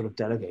 then sort of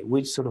delegate.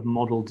 Which sort of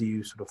model do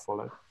you sort of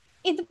follow?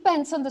 It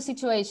depends on the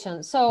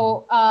situation.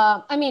 So,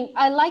 I mean,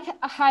 I like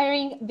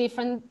hiring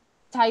different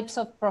types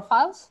of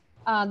profiles.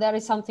 That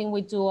is something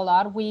we do a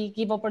lot. We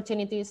give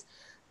opportunities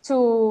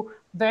to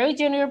very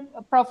junior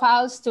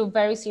profiles to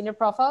very senior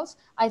profiles.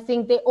 I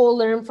think they all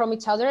learn from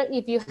each other.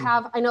 If you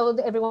have, I know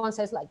that everyone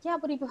says like, yeah,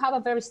 but if you have a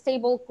very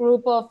stable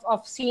group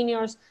of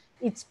seniors,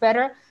 it's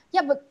better.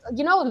 Yeah, but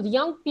the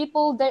young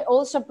people, they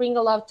also bring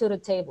a lot to the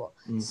table.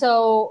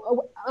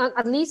 So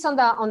at least on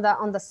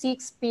the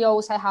 6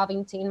 POs I have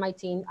in my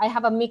team, I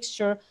have a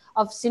mixture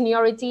of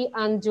seniority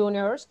and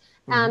juniors,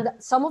 and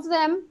some of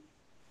them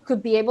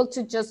could be able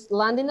to just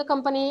land in the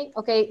company.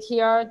 Okay,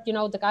 here are,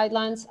 the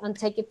guidelines, and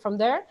take it from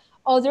there.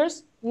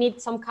 Others need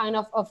some kind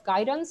of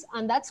guidance,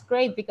 and that's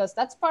great, because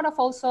that's part of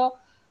also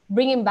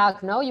bringing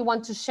back. No, you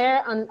want to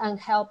share and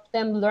help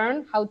them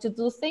learn how to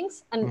do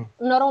things, and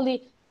not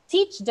only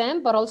teach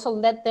them, but also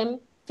let them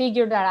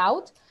figure that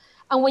out.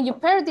 And when you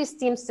pair these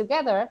teams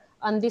together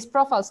and these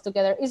profiles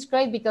together, it's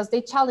great because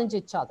they challenge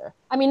each other.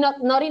 I mean,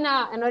 not in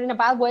a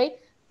bad way,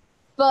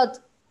 but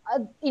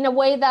in a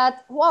way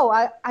that,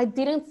 wow, I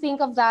didn't think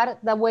of that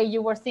the way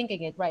you were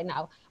thinking it right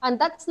now. And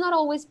that's not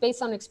always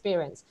based on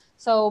experience.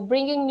 So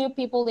bringing new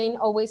people in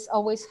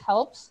always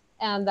helps.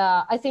 And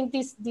I think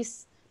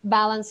this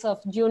balance of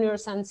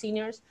juniors and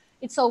seniors,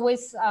 it's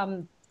always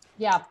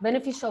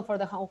beneficial for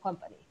the whole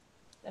company,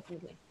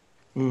 definitely.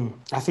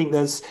 I think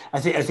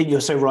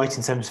you're so right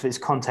in terms of it's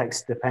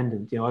context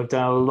dependent. I've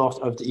done a lot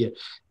of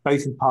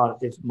both in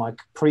part of my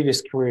previous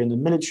career in the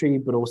military,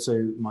 but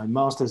also my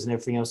master's and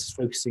everything else is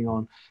focusing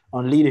on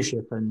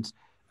leadership.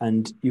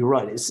 And you're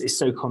right, it's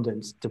so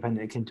context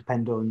dependent. It can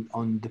depend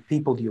on the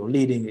people that you're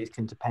leading. It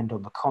can depend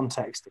on the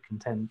context. It can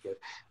depend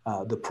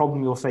the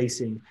problem you're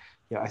facing.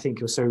 I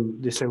think you're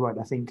so right.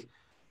 I think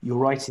you're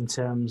right in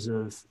terms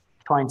of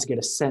trying to get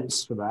a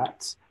sense for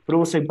that, but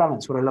also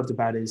balance. What I loved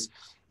about it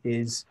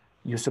is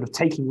you're sort of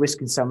taking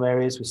risk in some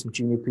areas with some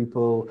junior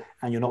people,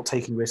 and you're not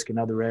taking risk in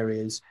other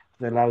areas.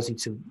 That allows you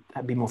to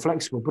be more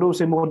flexible, but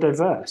also more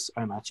diverse,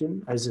 I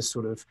imagine, as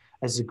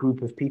a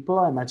group of people.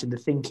 I imagine the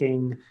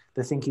thinking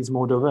is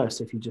more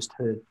diverse if you just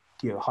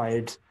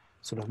hired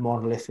sort of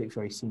monolithic,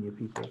 very senior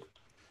people.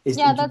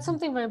 That's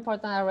something very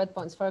important at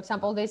Redpoints. For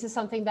example, this is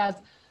something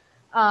that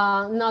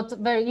not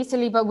very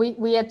easily, but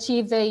we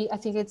achieved I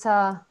think it's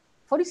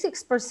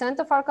 46%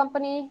 of our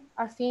company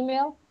are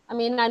female. I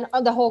mean, and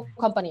the whole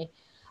company.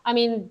 I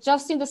mean,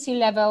 just in the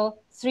C-level,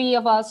 3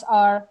 of us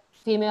are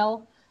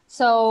female.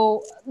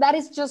 So that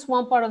is just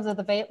one part of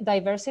the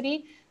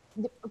diversity.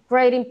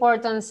 Great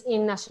importance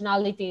in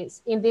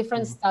nationalities, in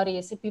different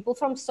studies, people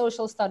from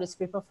social studies,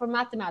 people from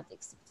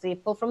mathematics,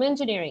 people from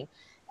engineering.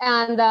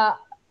 And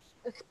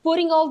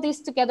putting all this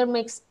together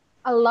makes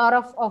a lot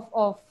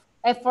of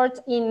effort.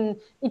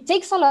 It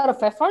takes a lot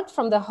of effort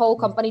from the whole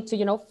company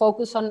to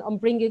focus on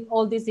bringing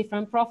all these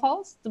different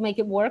profiles to make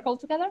it work all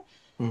together.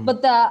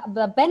 But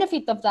the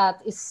benefit of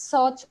that is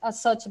such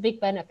a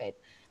big benefit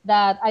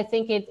that I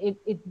think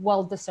it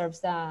well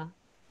deserves the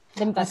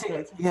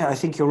investment. I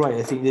think you're right.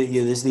 I think that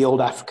there's the old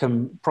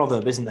African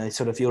proverb, isn't there?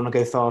 Sort of, if you want to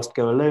go fast,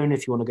 go alone.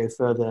 If you want to go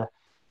further,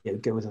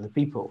 go with other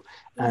people.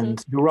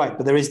 And you're right,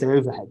 but there is the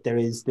overhead.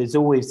 There's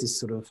always this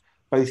sort of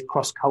both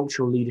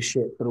cross-cultural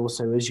leadership, but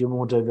also as you're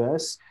more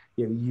diverse,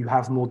 you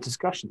have more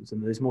discussions,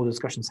 and those more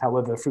discussions,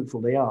 however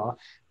fruitful they are,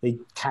 they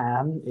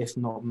can, if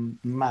not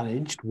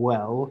managed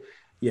well,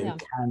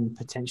 can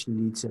potentially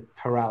lead to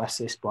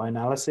paralysis by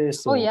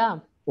analysis.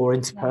 Or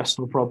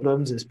interpersonal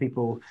problems, as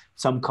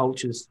some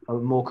cultures are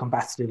more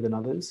combative than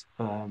others.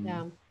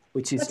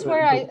 Which is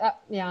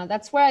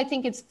that's where I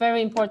think it's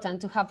very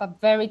important to have a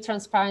very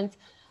transparent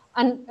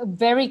and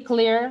very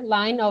clear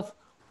line of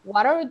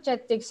what our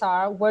objectives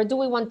are, where do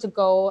we want to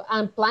go,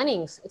 and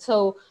plannings.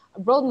 So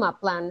roadmap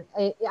plan.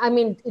 I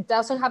mean, it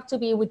doesn't have to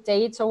be with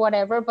dates or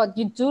whatever, but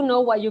you do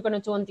know what you're going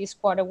to do in this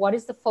quarter. What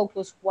is the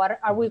focus? What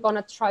are we going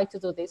to try to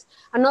do this?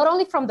 And not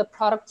only from the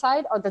product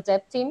side or the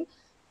dev team,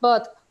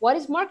 but what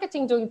is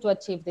marketing doing to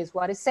achieve this?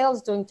 What is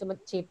sales doing to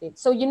achieve it?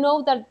 So you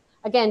know that,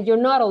 again, you're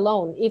not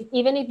alone.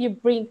 Even if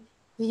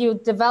you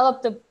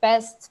develop the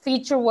best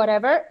feature,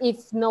 whatever,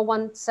 if no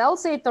one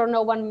sells it or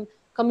no one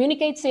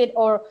communicates it,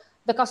 or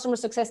the customer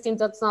success team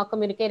does not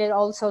communicate it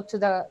also to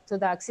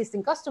the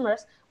existing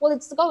customers, well,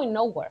 it's going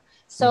nowhere.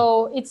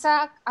 So it's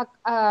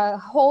a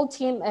whole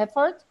team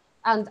effort.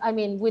 And I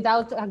mean,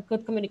 without a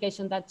good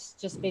communication, that's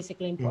just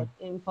basically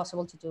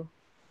impossible to do.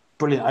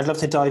 Brilliant. I'd love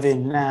to dive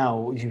in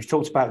now. You've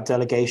talked about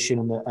delegation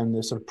and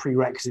the sort of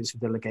prerequisites for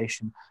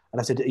delegation.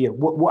 And I said,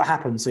 what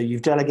happens? So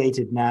you've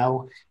delegated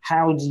now.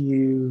 How do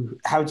you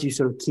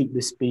sort of keep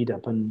the speed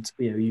up? And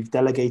you've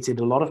delegated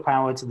a lot of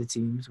power to the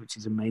teams, which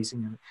is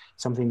amazing, and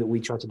something that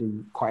we try to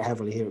do quite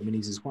heavily here at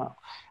Monese as well.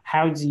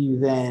 How do you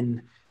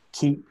then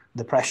keep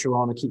the pressure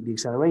on and keep the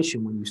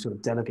acceleration when you sort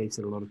of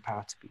delegated a lot of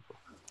power to people?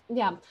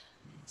 Yeah.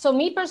 So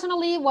me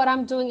personally, what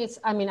I'm doing is,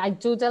 I mean, I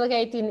do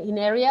delegate in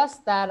areas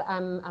that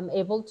I'm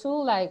able to,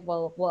 like,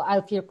 well,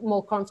 I feel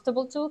more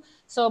comfortable to.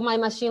 So my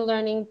machine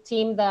learning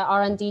team, the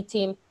R&D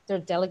team, they're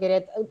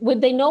delegated.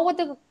 They know what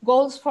the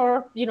goals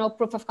for,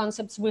 proof of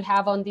concepts we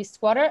have on this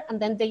quarter, and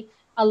then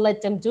I'll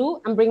let them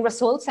do and bring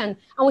results, and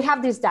we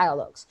have these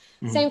dialogues.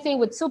 Same thing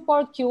with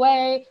support,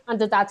 QA, and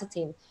the data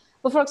team.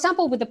 But for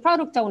example, with the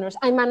product owners,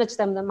 I manage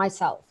them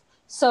myself.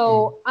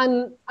 So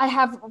I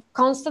have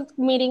constant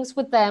meetings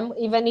with them,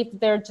 even if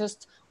they're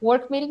just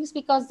work meetings,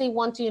 because they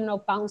want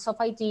to, bounce off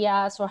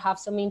ideas or have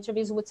some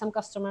interviews with some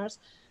customers.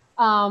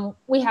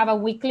 We have a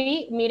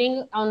weekly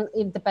meeting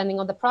depending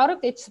on the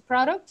product, each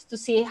product, to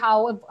see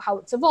how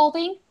it's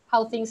evolving,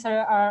 how things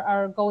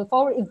are going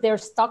forward, if they're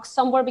stuck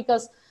somewhere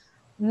because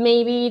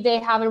maybe they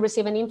haven't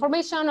received any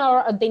information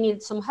or they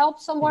need some help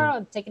somewhere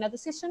or taking a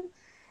decision.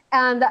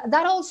 And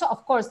that also,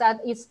 of course, that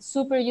is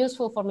super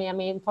useful for me. I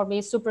mean, for me,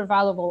 it's super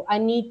valuable. I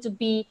need to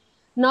be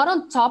not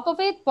on top of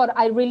it, but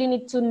I really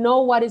need to know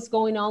what is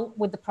going on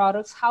with the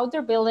products, how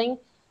they're building,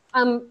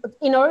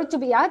 in order to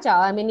be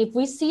agile. I mean, if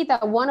we see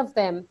that one of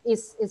them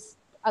is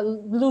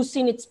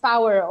losing its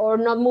power or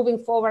not moving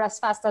forward as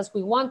fast as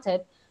we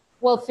wanted,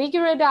 we'll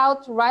figure it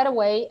out right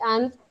away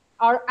and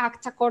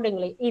act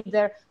accordingly.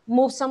 Either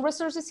move some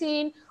resources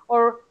in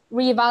or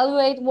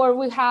reevaluate where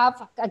we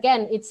have.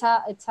 Again, if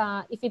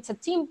it's a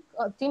team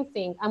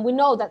thing, and we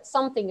know that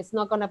something is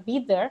not going to be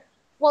there,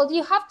 well,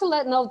 you have to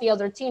let know the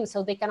other team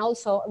so they can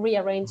also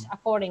rearrange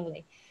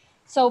accordingly.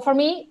 So for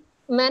me,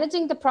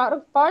 managing the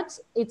product parts,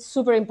 it's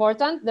super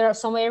important. There are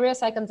some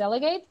areas I can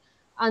delegate,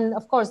 and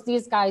of course,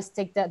 these guys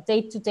take the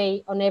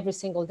day-to-day on every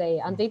single day,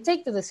 and they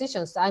take the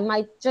decisions. I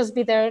might just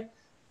be there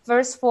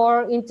first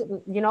for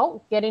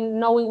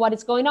knowing what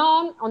is going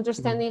on,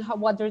 understanding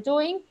what they're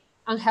doing,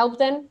 and help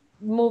them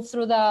move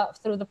through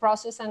the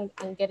process and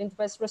getting the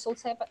best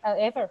results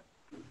ever.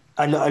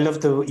 I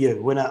love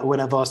when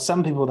I've asked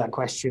some people that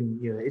question,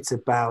 it's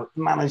about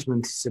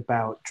management, it's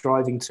about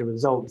driving to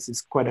results.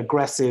 It's quite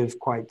aggressive,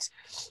 quite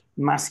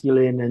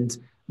masculine, and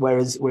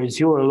Whereas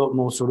you're a lot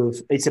more sort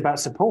of, it's about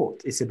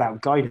support, it's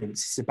about guidance,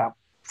 it's about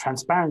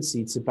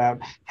transparency, it's about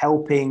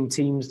helping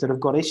teams that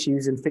have got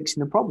issues and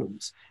fixing the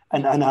problems.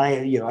 And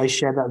I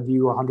share that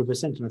view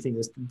 100%, and I think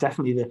that's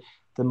definitely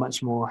the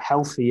much more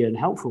healthy and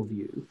helpful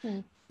view.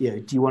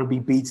 Do you want to be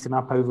beaten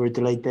up over a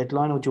delayed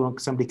deadline, or do you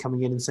want somebody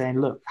coming in and saying,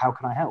 look, how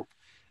can I help?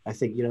 I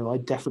think I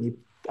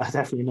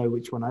definitely know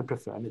which one I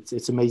prefer, and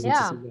it's amazing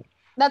to see that.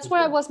 That's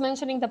where I was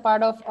mentioning the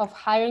part of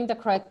hiring the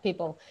correct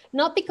people,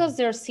 not because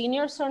they're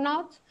seniors or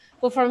not,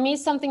 but for me,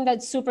 something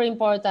that's super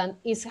important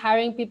is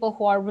hiring people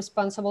who are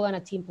responsible and a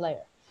team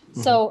player.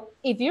 So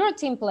if you're a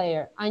team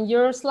player and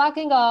you're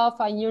slacking off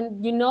and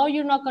you know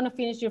you're not going to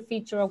finish your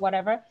feature or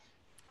whatever,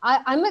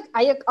 I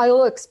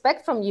will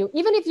expect from you,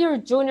 even if you're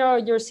a junior or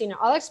you're a senior,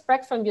 I'll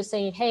expect from you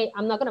saying, hey,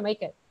 I'm not going to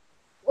make it.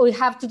 We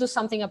have to do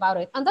something about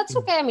it. And that's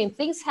okay. I mean,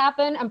 things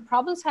happen and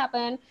problems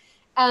happen.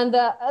 And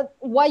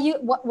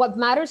what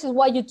matters is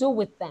what you do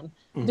with them.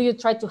 Do you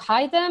try to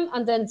hide them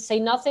and then say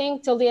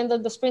nothing till the end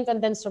of the sprint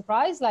and then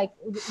surprise? Like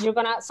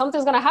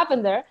something's gonna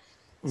happen there.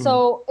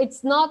 So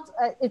it's not.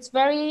 It's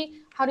very,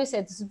 how do you say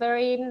it? It's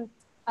very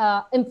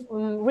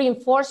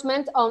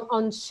reinforcement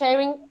on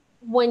sharing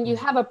when you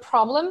have a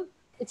problem.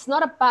 It's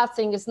not a bad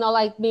thing. It's not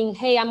like being,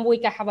 hey, I'm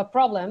weak, I have a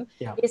problem.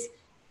 It's,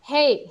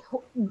 hey,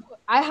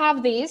 I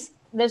have this.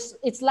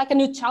 It's like a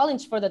new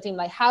challenge for the team.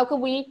 Like, how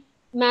can we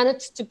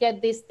manage to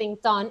get this thing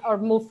done or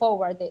move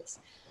forward this?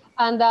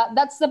 And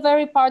that's the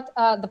very part,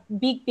 the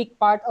big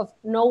part of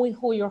knowing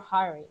who you're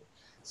hiring.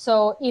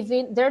 So if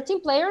they're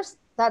team players,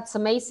 that's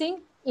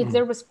amazing. If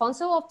they're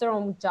responsible of their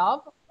own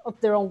job, of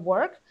their own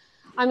work,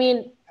 I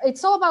mean,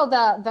 it's all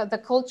about the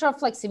culture of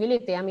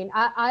flexibility. I mean,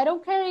 I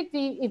don't care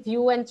if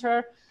you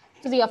enter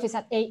to the office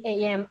at 8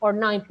 a.m. or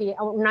 9 p.m.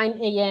 or 9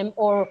 a.m.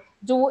 or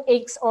do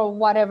X or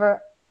whatever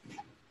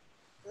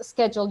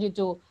schedule you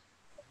do.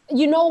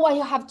 You know what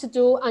you have to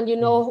do and you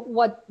know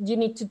what you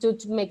need to do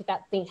to make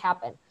that thing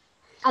happen.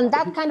 And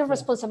that kind of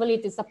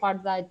responsibility is the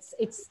part that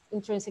it's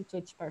intrinsic to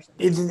each person.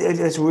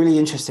 It's really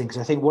interesting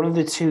because I think one of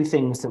the two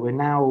things that we're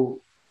now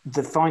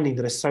finding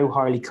that are so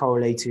highly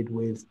correlated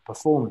with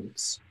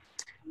performance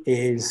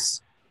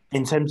is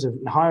in terms of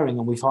hiring,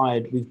 and we've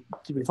hired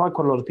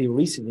quite a lot of people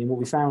recently, and what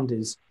we found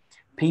is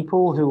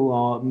people who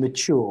are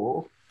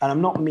mature, and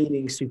I'm not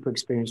meaning super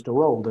experienced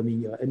or old, I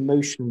mean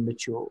emotionally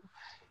mature.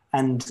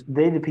 And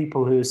they're the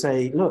people who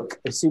say, look,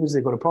 as soon as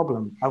they've got a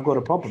problem, I've got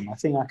a problem. I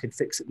think I could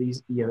fix it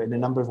in a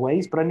number of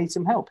ways, but I need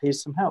some help.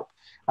 Here's some help.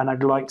 And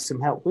I'd like some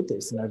help with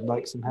this. And I'd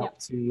like some help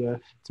to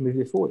move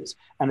it forward.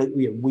 And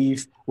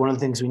one of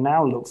the things we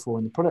now look for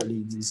in the product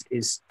leads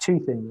is two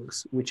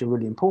things which are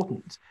really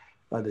important.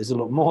 There's a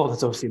lot more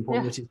that's obviously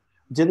important, which is,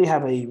 do they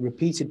have a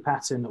repeated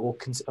pattern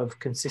of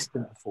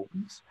consistent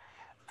performance?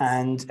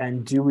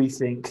 And do we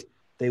think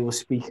they will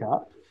speak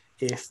up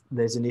if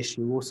there's an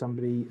issue or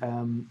somebody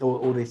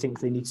or they think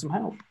they need some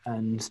help?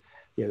 And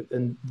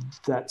and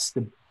that's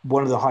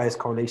one of the highest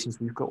correlations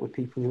we've got with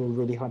people who are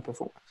really high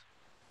performers.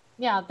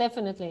 Yeah,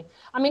 definitely.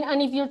 I mean,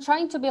 and if you're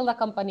trying to build a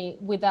company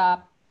with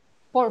a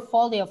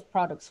portfolio of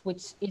products,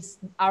 which is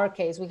our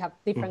case, we have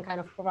different kind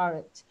of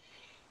products.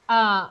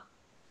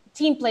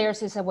 Team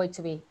players is a way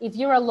to be. If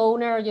you're a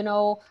loner,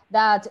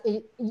 that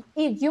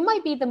if you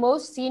might be the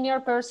most senior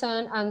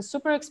person and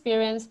super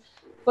experienced,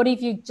 but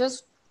if you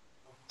just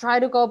try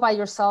to go by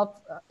yourself,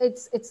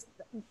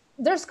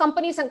 there's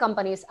companies and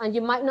companies, and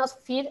you might not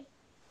fit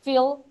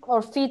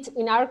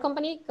in our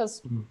company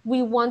because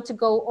we want to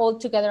go all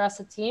together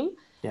as a team.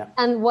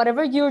 And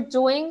whatever you're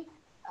doing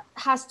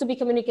has to be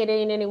communicated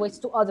in any ways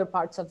to other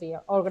parts of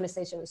the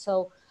organization.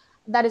 So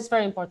that is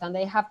very important.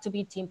 They have to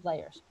be team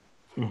players.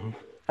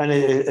 And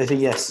I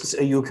think, yes,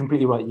 you're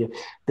completely right.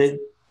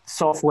 The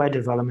software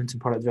development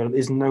and product development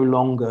is no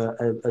longer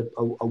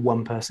a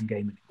one-person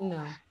game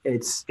anymore. No.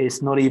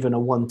 It's not even a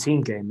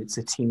one-team game. It's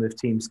a team of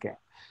teams game.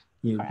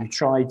 You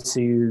try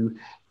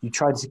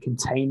to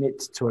contain it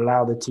to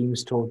allow the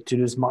teams to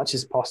do as much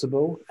as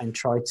possible and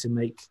try to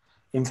make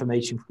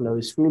information flow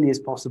as freely as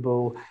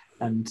possible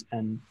and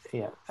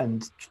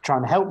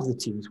trying to help the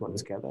teams work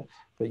together.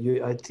 But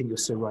I think you're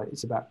so right.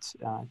 It's about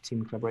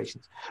team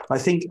collaborations. I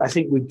think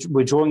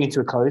we're drawing into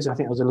a close. I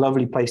think it was a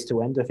lovely place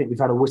to end. I think we've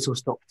had a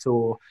whistle-stop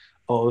tour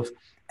of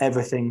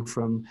everything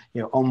from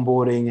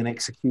onboarding and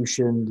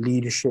execution,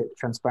 leadership,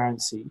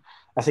 transparency.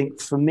 I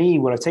think for me,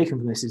 what I've taken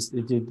from this is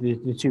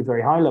the two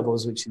very high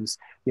levels, which is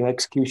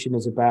execution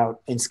is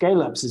about, in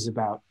Scaleups is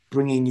about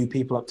bringing new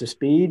people up to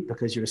speed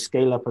because you're a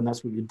scale-up and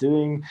that's what you're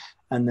doing.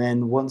 And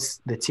then once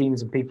the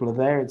teams and people are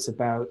there, it's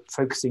about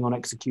focusing on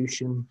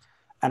execution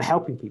and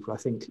helping people. I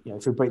think,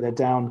 if we break that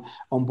down,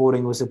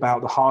 onboarding was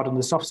about the hard and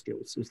the soft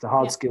skills. It's the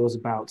hard skills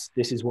about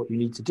this is what you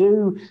need to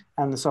do,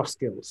 and the soft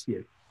skills,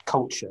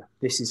 culture.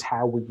 This is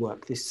how we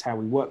work. This is how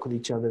we work with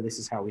each other. This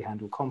is how we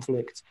handle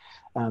conflict.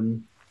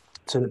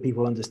 so that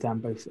people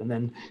understand both. And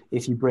then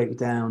if you break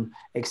down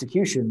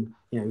execution,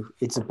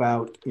 it's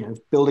about,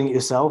 building it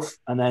yourself.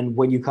 And then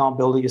when you can't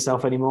build it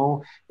yourself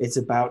anymore, it's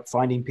about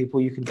finding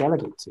people you can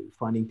delegate to,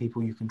 finding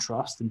people you can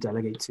trust and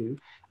delegate to,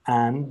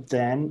 and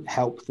then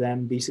help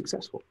them be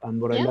successful.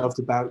 And what I loved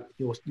about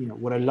your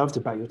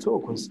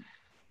talk was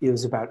it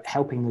was about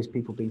helping those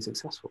people being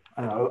successful.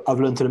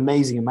 I've learned an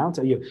amazing amount.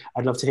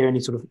 I'd love to hear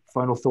any sort of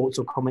final thoughts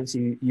or comments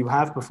you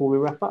have before we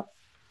wrap up.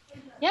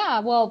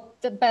 Yeah, well,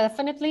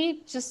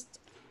 definitely just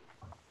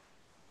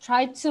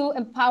try to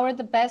empower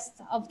the best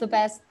of the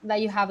best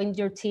that you have in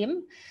your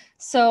team.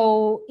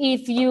 So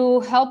if you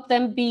help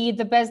them be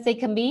the best they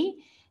can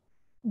be,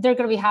 they're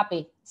going to be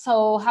happy.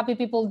 So happy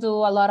people do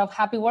a lot of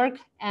happy work,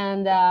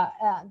 and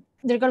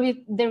they're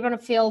going to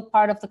feel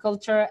part of the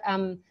culture,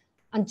 and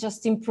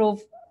just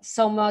improve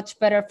so much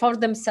better for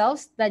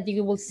themselves, that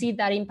you will see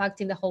that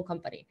impact in the whole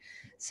company.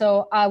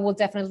 So I will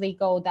definitely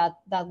go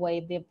that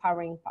way, the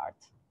empowering part.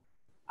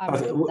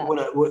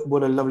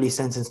 What a lovely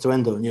sentence to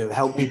end on.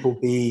 Help people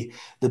be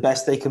the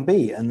best they can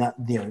be, and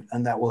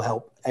that will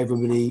help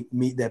everybody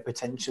meet their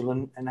potential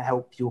and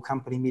help your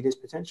company meet its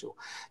potential.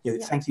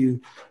 Thank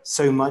you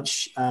so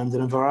much,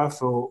 Danae, Vara,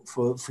 for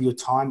your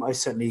time. I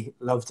certainly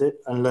loved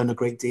it and learned a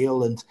great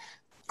deal, and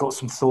got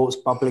some thoughts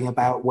bubbling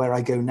about where I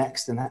go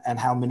next and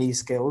how Monese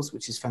scales,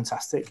 which is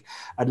fantastic.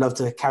 I'd love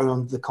to carry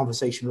on the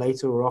conversation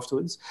later or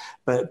afterwards,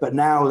 but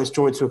now let's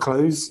draw it to a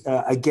close.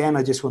 Again,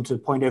 I just want to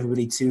point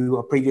everybody to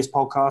a previous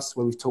podcast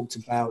where we've talked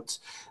about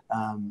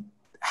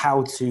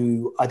how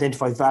to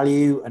identify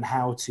value and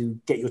how to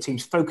get your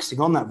teams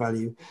focusing on that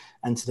value.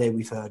 And today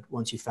we've heard,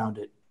 once you've found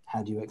it,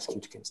 how do you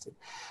execute against it?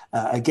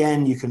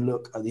 Again, you can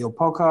look at the old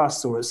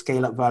podcast or at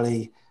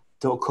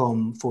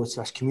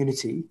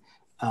scaleupvalley.com/community.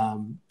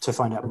 To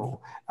find out more.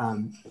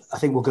 I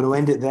think we're going to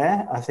end it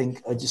there. I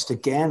think just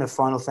again, a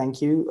final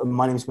thank you.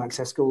 My name is Max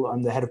Eskell.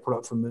 I'm the head of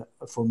product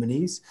for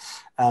Monese.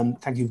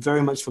 Thank you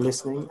very much for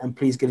listening, and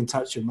please get in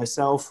touch with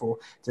myself or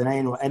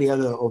Danae or any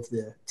other of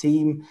the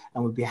team,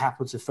 and we'd be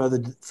happy to further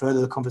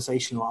the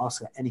conversation or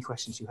ask any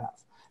questions you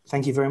have.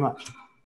 Thank you very much.